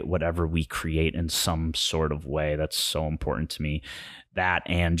by whatever we create in some sort of way. That's so important to me. That,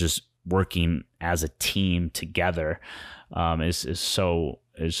 and just working as a team together, is so,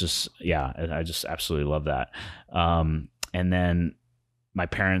 it's just, I just absolutely love that. And then my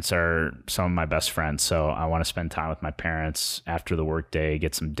parents are some of my best friends. So I want to spend time with my parents after the work day,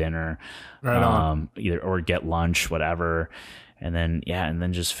 get some dinner, right on. or get lunch, whatever. And then,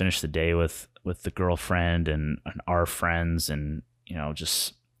 just finish the day with the girlfriend and our friends, and,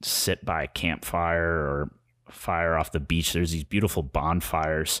 just sit by a campfire or fire off the beach. There's these beautiful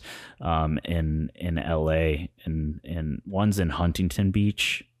bonfires in LA, and one's in Huntington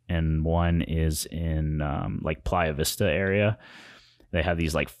Beach and one is in Playa Vista area. They have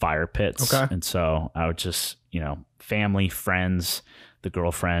these fire pits. Okay. And so I would just, family, friends, the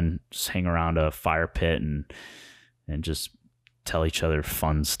girlfriend, just hang around a fire pit and just tell each other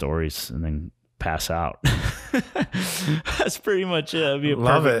fun stories and then pass out. That's pretty much it. It'd be a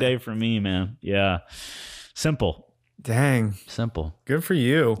perfect day for me, man. Yeah. Simple. Dang. Simple. Good for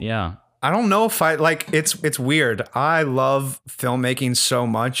you. Yeah. I don't know if it's weird. I love filmmaking so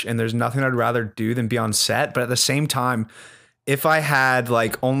much, and there's nothing I'd rather do than be on set. But at the same time, if I had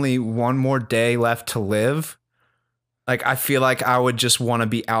only one more day left to live, I feel like I would just want to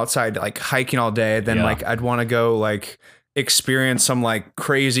be outside, hiking all day. Then I'd want to go experience some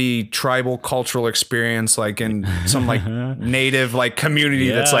crazy tribal cultural experience, in some native community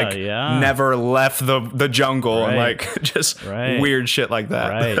that's never left the jungle, right. and just weird shit like that.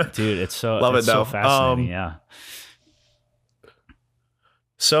 Right, dude. It's so love it's it though. So fascinating. Yeah.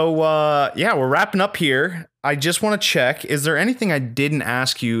 So we're wrapping up here. I just want to check, is there anything I didn't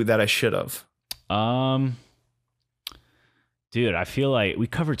ask you that I should have? Dude, I feel like we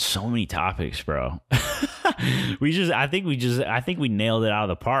covered so many topics, bro. I think we nailed it out of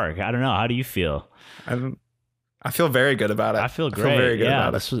the park. I don't know. How do you feel? I feel very good about it. I feel great. Very good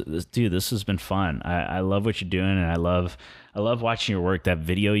about it. Dude, this has been fun. I love what you're doing, and I love watching your work. That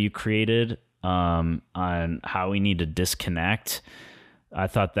video you created on how we need to disconnect. I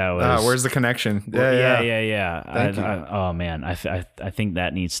thought that was where's the connection? Yeah. Thank you. Oh man, I think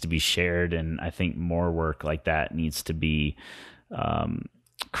that needs to be shared, and I think more work like that needs to be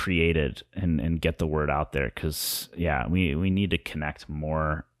created and get the word out there. Because we need to connect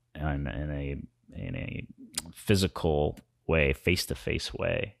more in a physical way, face-to-face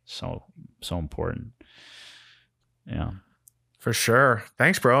way. So important. Yeah. For sure.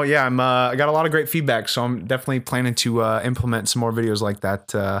 Thanks, bro. Yeah, I got a lot of great feedback, so I'm definitely planning to implement some more videos like that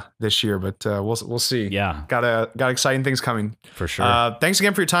this year. But we'll see. Yeah, got exciting things coming for sure. Thanks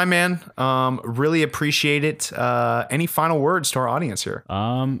again for your time, man. Really appreciate it. Any final words to our audience here?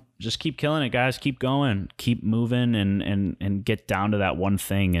 Just keep killing it, guys. Keep going. Keep moving, and get down to that one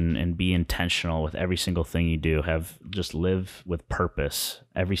thing, and be intentional with every single thing you do. Just live with purpose.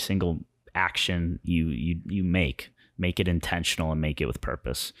 Every single action you make it intentional and make it with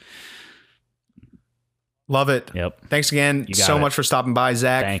purpose. Love it. Yep. Thanks again so much for stopping by,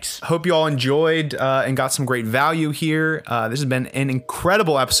 Zach. Thanks. Hope you all enjoyed and got some great value here. This has been an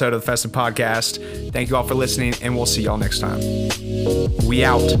incredible episode of the Festive Podcast. Thank you all for listening, and we'll see y'all next time. We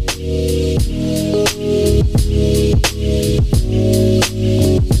out.